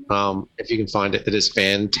 Mm-hmm. If you can find it, it is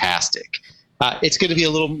fantastic. It's going to be a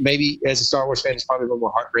little, maybe as a Star Wars fan, it's probably a little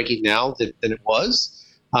more heartbreaking now than it was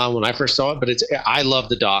when I first saw it. But I love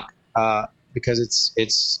the doc. Because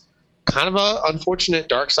it's kind of a unfortunate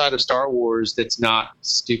dark side of Star Wars that's not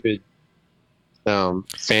stupid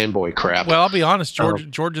fanboy crap. Well, I'll be honest,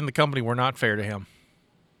 George and the company were not fair to him.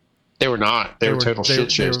 They were not. They were total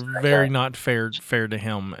shit shows. They were very not fair to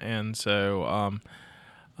him, and so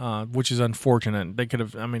which is unfortunate. They could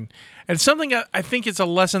have. And it's something I think it's a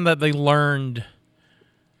lesson that they learned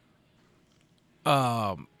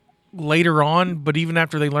later on. But even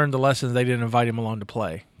after they learned the lessons, they didn't invite him along to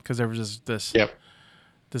play. Because there was just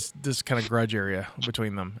this kind of grudge area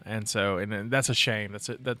between them, and so that's a shame. That's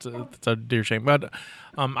a dear shame. But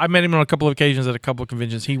I met him on a couple of occasions at a couple of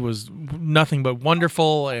conventions. He was nothing but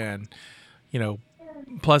wonderful and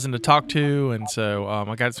pleasant to talk to, and so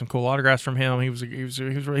I got some cool autographs from him. He was at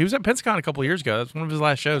Pensacon a couple of years ago. That's one of his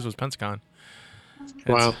last shows was Pensacon.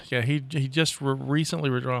 Wow. Yeah, he just recently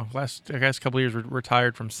last couple of years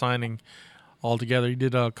retired from signing. Altogether, he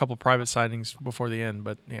did a couple private sightings before the end,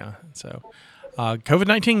 but yeah. So,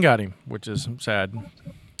 COVID-19 got him, which is sad.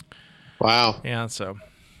 Wow. Yeah. So,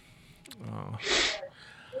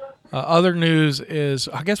 other news is,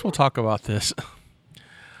 I guess we'll talk about this.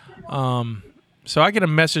 So I get a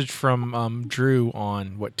message from Drew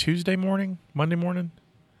on Monday morning.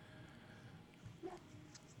 I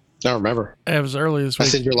don't remember. It was early this week. I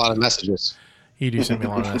send you a lot of messages. You do send me a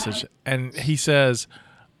lot of messages, and he says.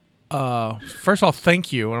 First of all,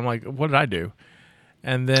 thank you. And I'm like, what did I do?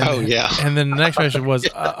 And then, and then the next message was,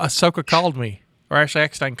 Ahsoka called me, or actually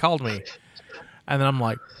Eckstein called me. And then I'm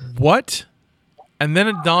like, what? And then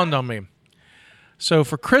it dawned on me. So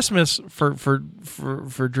for Christmas, for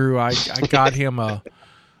Drew, I got him an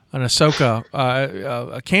Ahsoka,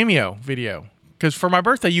 a cameo video. Because for my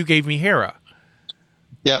birthday, you gave me Hera.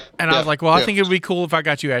 Yep. And I was like, well, I think it would be cool if I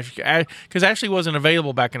got you Ashley, because Ashley wasn't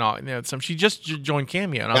available back in August. She just joined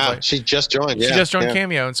Cameo. And I was like, she just joined. She just joined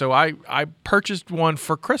Cameo, and so I purchased one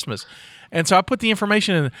for Christmas, and so I put the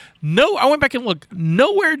information in. I went back and looked.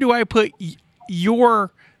 Nowhere do I put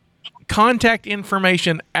your contact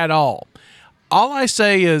information at all. All I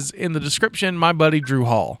say is in the description, my buddy Drew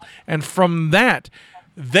Hall, and from that,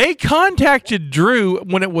 they contacted Drew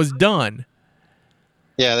when it was done.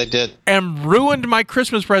 Yeah, they did. And ruined my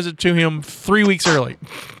Christmas present to him 3 weeks early.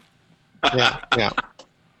 Yeah.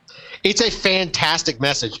 It's a fantastic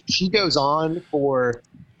message. She goes on for,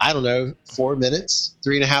 4 minutes,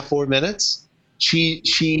 3.5, 4 minutes.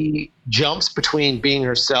 She jumps between being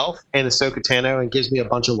herself and Ahsoka Tano and gives me a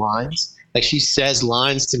bunch of lines. Like she says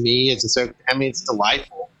lines to me as Ahsoka. It's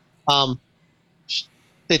delightful.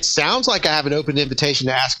 It sounds like I have an open invitation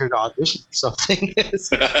to ask her to audition for something.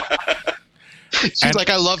 She's like,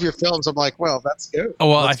 I love your films. I'm like, well, let's go. Oh,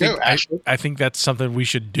 well, I think that's something we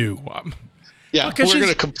should do. Yeah, we're going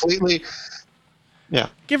to completely. Yeah,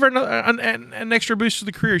 give her an extra boost to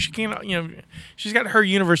the career. She can't, she's got her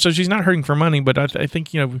universe, so she's not hurting for money. But I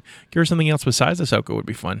think, give her something else besides Ahsoka would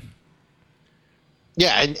be fun.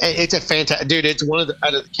 and it's a fantastic dude. It's one of the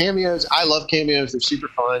out of the cameos. I love cameos; they're super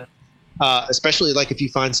fun, especially like if you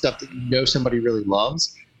find stuff that you know somebody really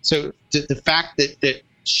loves. So the fact that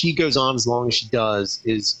she goes on as long as she does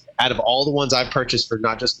is, out of all the ones I've purchased for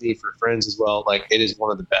not just me, for friends as well, like it is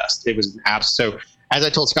one of the best. It was an app. So as I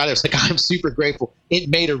told Scott, I was like, I'm super grateful. It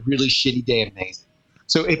made a really shitty day amazing.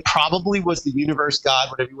 So it probably was the universe,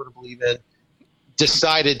 God, whatever you want to believe in,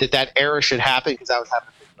 decided that error should happen because I was having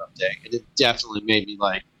a big rough day, and it definitely made me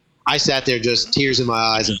like, I sat there just tears in my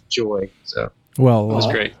eyes of joy. So well, it was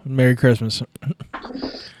great. Merry Christmas.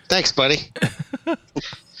 Thanks, buddy.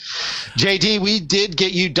 JD, we did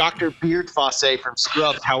get you Dr. Beard Fosse from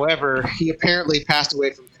Scrubs. However, he apparently passed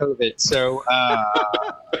away from COVID, so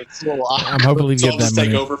it's a little odd. I'm hoping you get that just money.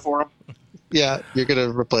 take over for him. Yeah, you're gonna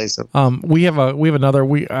replace him. We have another.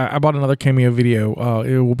 I bought another cameo video.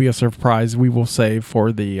 It will be a surprise. We will save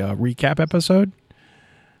for the recap episode.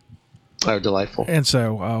 Oh, delightful! And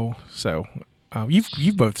so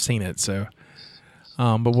you've both seen it. So,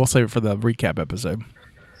 but we'll save it for the recap episode.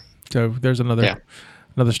 So there's another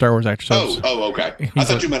Star Wars actor. Oh, okay. I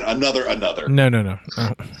thought you meant another. No.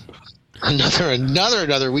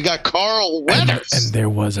 Another. We got Carl Weathers. And there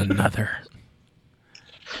was another.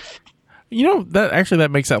 You know,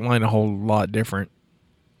 that makes that line a whole lot different.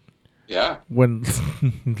 Yeah. When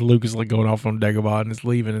Luke is like going off on Dagobah and is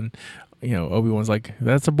leaving, and Obi-Wan's like,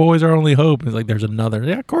 "That's a boy's our only hope." And it's like, "There's another."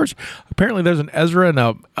 Yeah, of course. Apparently, there's an Ezra and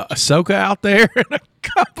a Ahsoka out there, and a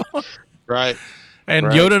couple. Right. And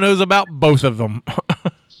Yoda knows about both of them.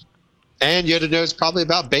 And Yoda knows probably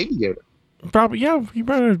about Baby Yoda. Probably, yeah. He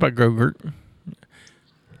probably knows about Grogu.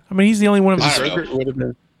 I mean, he's the only one of his.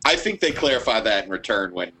 I think they clarify that in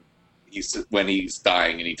return when he's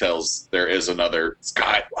dying and he tells there is another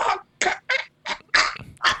Skywalker.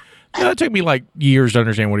 It took me like years to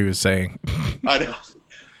understand what he was saying. I know.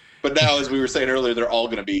 But now, as we were saying earlier, they're all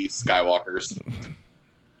going to be Skywalkers.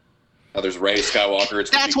 Now there's Rey Skywalker.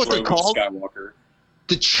 That's what they're called. Skywalker.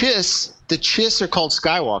 The Chiss are called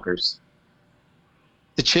Skywalkers.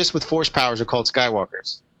 The Chiss with Force powers are called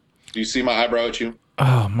Skywalkers. Do you see my eyebrow at you?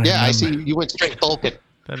 Oh man! Yeah, I see. You went straight Vulcan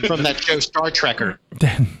from that show Star Trekker.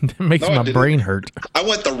 That makes my brain hurt. I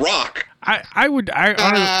went The Rock. I would.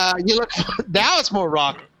 You look now. It's more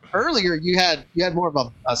Rock. Earlier, you had more of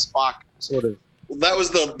a Spock sort of. Well,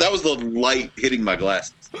 that was the light hitting my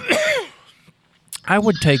glasses. I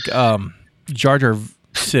would take Jar Jar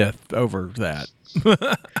Sith over that.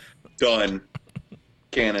 Done.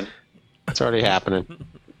 Canon. It's already happening.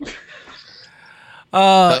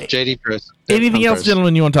 JD Chris. Anything else,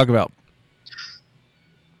 gentlemen, you want to talk about?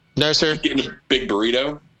 No, sir. Getting a big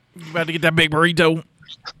burrito. You about to get that big burrito.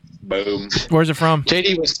 Boom. Where's it from?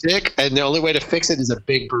 JD was sick, and the only way to fix it is a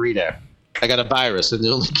big burrito. I got a virus, and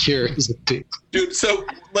the only cure is a big. Dude, so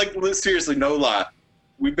like seriously, no lie.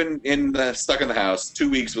 We've been stuck in the house 2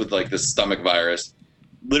 weeks with like this stomach virus.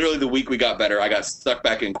 Literally the week we got better, I got stuck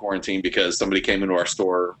back in quarantine because somebody came into our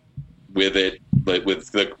store with it, like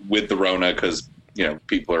with the Rona, because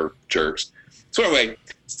people are jerks. So anyway,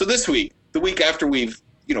 this week, the week after we've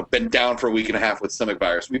been down for a week and a half with stomach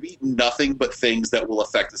virus, we've eaten nothing but things that will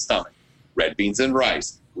affect the stomach: red beans and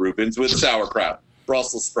rice, Reubens with sauerkraut,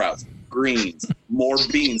 Brussels sprouts, greens, more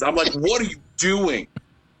beans. I'm like, what are you doing?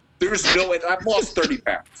 There's no way. I've lost 30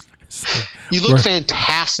 pounds. You look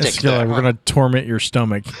fantastic. Still, we're going to torment your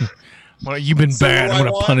stomach. Well, you've been bad. I'm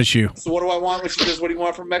going to punish you. So what do I want when she says, "What do you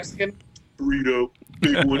want from Mexican?" Burrito.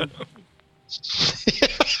 Big one.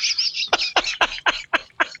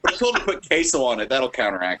 But I told her to put queso on it. That'll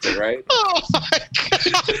counteract it, right? Oh, my God.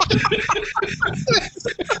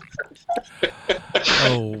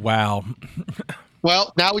 Oh, wow.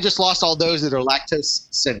 Well, now we just lost all those that are lactose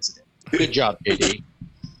sensitive. Good job, JD.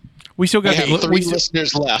 We still got three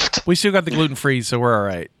listeners left. We still got the gluten free, so we're all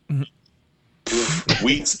right.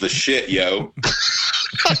 Wheat's the shit, yo.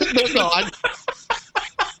 They're gone.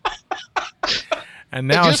 And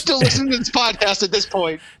now if you're still listening to this podcast at this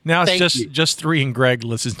point, now it's just 3 and Greg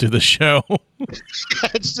listens to the show.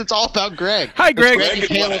 it's all about Greg. Hi, Greg. Greg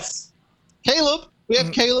and Wes. Caleb. We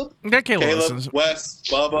have Caleb. That Caleb listens. Wes,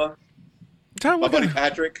 Bubba, my buddy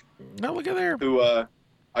Patrick. Now look at there. Who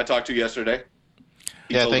I talked to yesterday.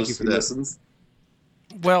 Thank you for that. Listens.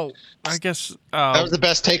 Well, I guess that was the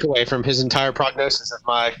best takeaway from his entire prognosis of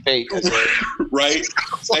my fate. Right.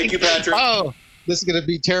 Thank you, Patrick. Oh, this is going to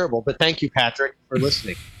be terrible, but thank you, Patrick, for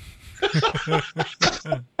listening.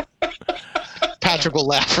 Patrick will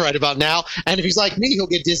laugh right about now, and if he's like me, he'll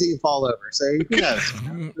get dizzy and fall over. So who knows?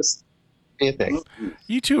 Just be a thing.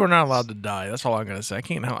 You two are not allowed to die. That's all I'm going to say. I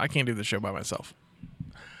can't do the show by myself.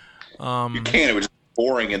 You can't. It was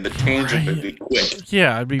boring and the tangent would be quick.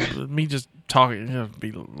 Yeah, it'd be me just talking. It'd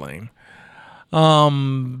be lame.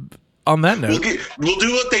 On that note, we'll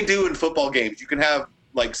do what they do in football games. You can have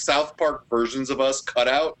like South Park versions of us cut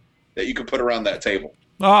out that you can put around that table.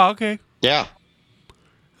 Oh, okay. Yeah.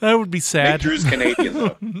 That would be sad. Make Drew's Canadian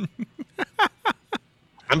though.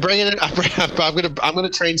 I'm bringing it. I'm gonna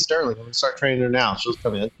train Sterling. I'm gonna start training her now. She'll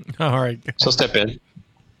come in. All right. She'll step in. You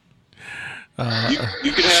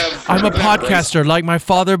can have. I'm a podcaster like my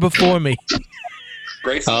father before me.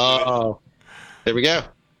 Grace. Oh, there we go.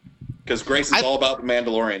 Because Grace is all about the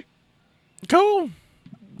Mandalorian. Cool.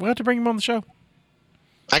 We'll have to bring him on the show.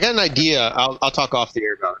 I got an idea. I'll talk off the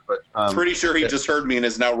air about it, but Pretty sure he just heard me and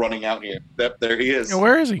is now running out here. There he is.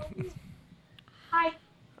 Where is he? Hi.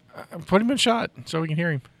 Put him in shot so we can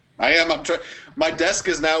hear him. I am. My desk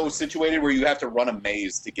is now situated where you have to run a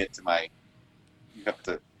maze to get to my. You have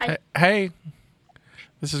to. Hey,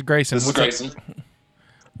 this is Grayson. This is Grayson.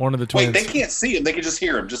 One of the twins. Wait, they can't see him. They can just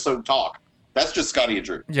hear him. Just so talk. That's just Scotty and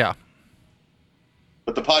Drew. Yeah.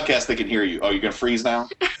 But the podcast, they can hear you. Oh, you're gonna freeze now?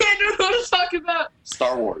 I don't know what to talk about.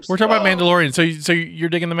 Star Wars. We're talking about Mandalorian. So you're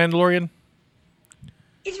digging the Mandalorian?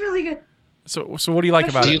 It's really good. So what do you like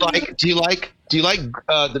about it? do you like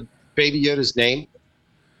the Baby Yoda's name?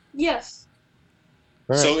 Yes.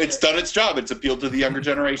 So it's done its job. It's appealed to the younger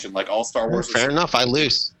generation, like all Star Wars. Fair enough. I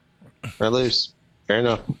lose. Fair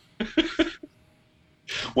enough.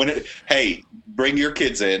 Hey, bring your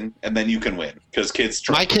kids in, and then you can win because kids.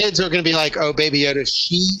 My kids are going to be like, "Oh, Baby Yoda,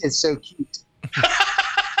 she is so cute."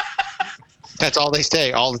 That's all they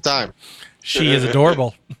say all the time. She is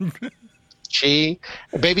adorable. Baby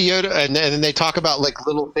Yoda, and then they talk about like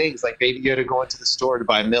little things, like Baby Yoda going to the store to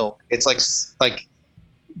buy milk. It's like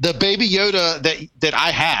the Baby Yoda that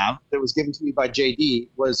I have that was given to me by JD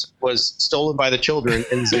was stolen by the children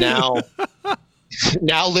and is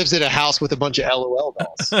now lives in a house with a bunch of LOL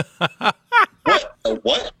dolls. What?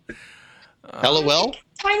 What? LOL?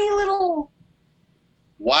 Tiny little.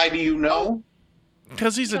 Why do you know?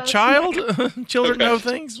 Because he's a child. Children know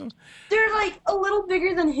things. They're like a little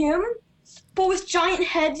bigger than him, but with giant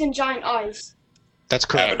heads and giant eyes. That's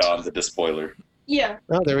correct. Abaddon, the despoiler. Yeah.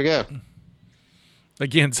 Oh, there we go.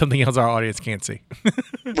 Again, something else our audience can't see.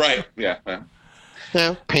 Right. Yeah.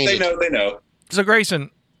 No, painted. They know. So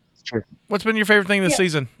Grayson, True. what's been your favorite thing this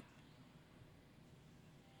season?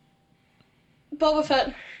 Boba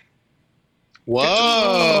Fett.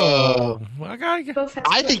 Whoa. Well, Boba Fett's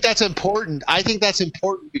I good. think that's important.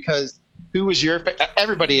 Because who was your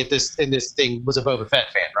everybody in this thing was a Boba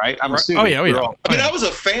Fett fan, right? I'm assuming. Oh yeah. I mean, I was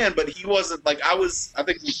a fan, but he wasn't like I was. I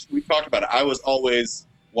think we talked about it. I was always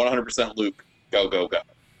 100% Luke. Go, go, go.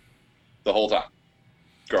 The whole time.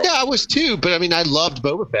 Girl. Yeah, I was too, but I mean, I loved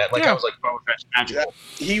Boba Fett. Like I was like, Boba Fett's magical.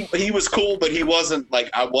 He was cool, but he wasn't like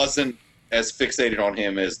I wasn't as fixated on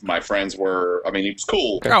him as my friends were. I mean, he was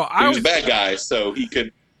cool. Oh, he was a bad guy, so he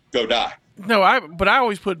could go die. No, but I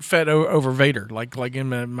always put Fett over Vader, like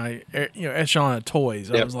in my echelon of toys.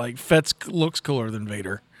 I was like, Fett looks cooler than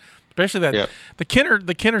Vader, especially that the Kenner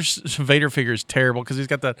Vader figure is terrible because he's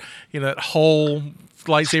got that that whole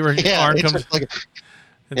lightsaber arm comes.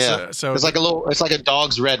 So it's like it's like a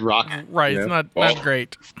dog's red rock. Right, it's not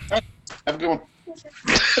great. Have a good one.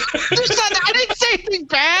 I didn't say anything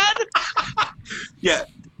bad. Yeah,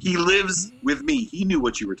 he lives with me. He knew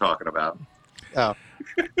what you were talking about. Oh.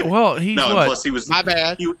 Well, he's no, what? Plus he was my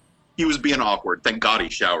bad. He was being awkward. Thank God he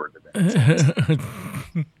showered today.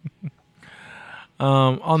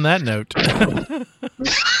 On that note,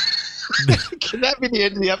 can that be the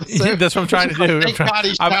end of the episode? That's what I'm trying to do. Thank God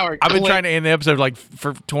he showered. I've been trying to end the episode like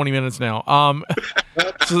for 20 minutes now. I'm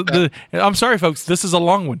sorry, folks. This is a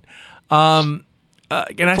long one. And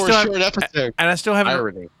I for still a short episode. And I still haven't.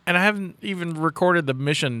 Irony. And I haven't even recorded the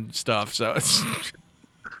mission stuff. So it's.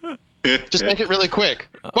 Just make it really quick.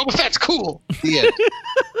 Boba Fett's cool. The end.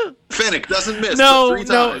 Fennec doesn't miss. No, 3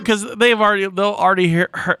 times. because they'll already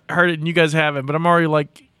heard it and you guys haven't. But I'm already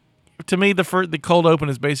like, to me, the cold open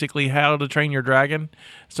is basically How to Train Your Dragon.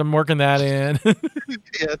 So I'm working that in. Yeah,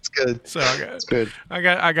 it's good. So it's good.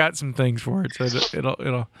 I got some things for it. So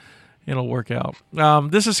it'll work out.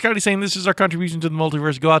 This is Scotty saying this is our contribution to the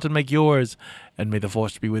multiverse. Go out and make yours, and may the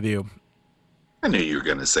force be with you. I knew you were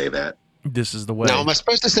going to say that. This is the way. Now, am I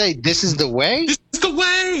supposed to say this is the way? This is the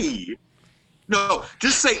way. No,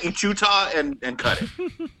 just say Ichuta and cut it.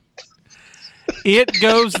 It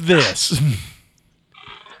goes this.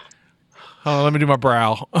 Oh, let me do my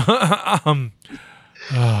brow.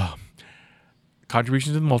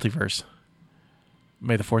 Contribution to the multiverse.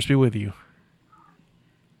 May the force be with you.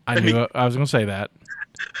 I knew I was going to say that.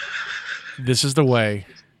 This is the way.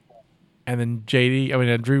 And then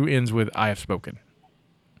Drew ends with I have spoken.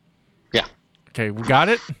 Yeah. Okay, we got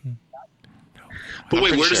it? But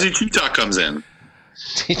wait, where does Ichuta comes in?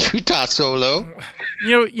 Ichuta solo.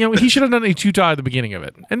 You know, he should have done Ichuta at the beginning of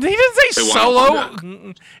it. And he didn't say solo.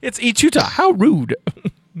 It's Ichuta. How rude.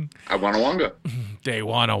 I want a Wanga. They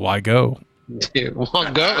wanna why go?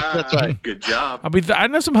 Wanga. That's right. Good job. I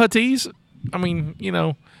know some Huttese. I mean,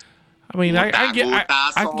 I can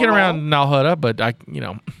get around Nalhutta, but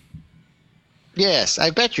Yes, I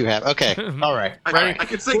bet you have. Okay. All right. I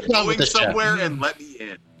can say going somewhere and let me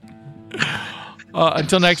in.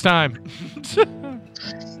 Until next time.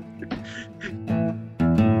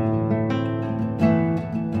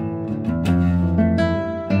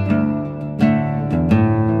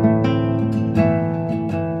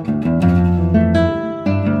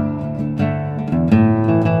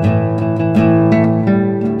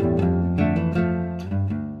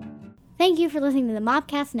 Thank you for listening to the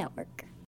Mobcast Network.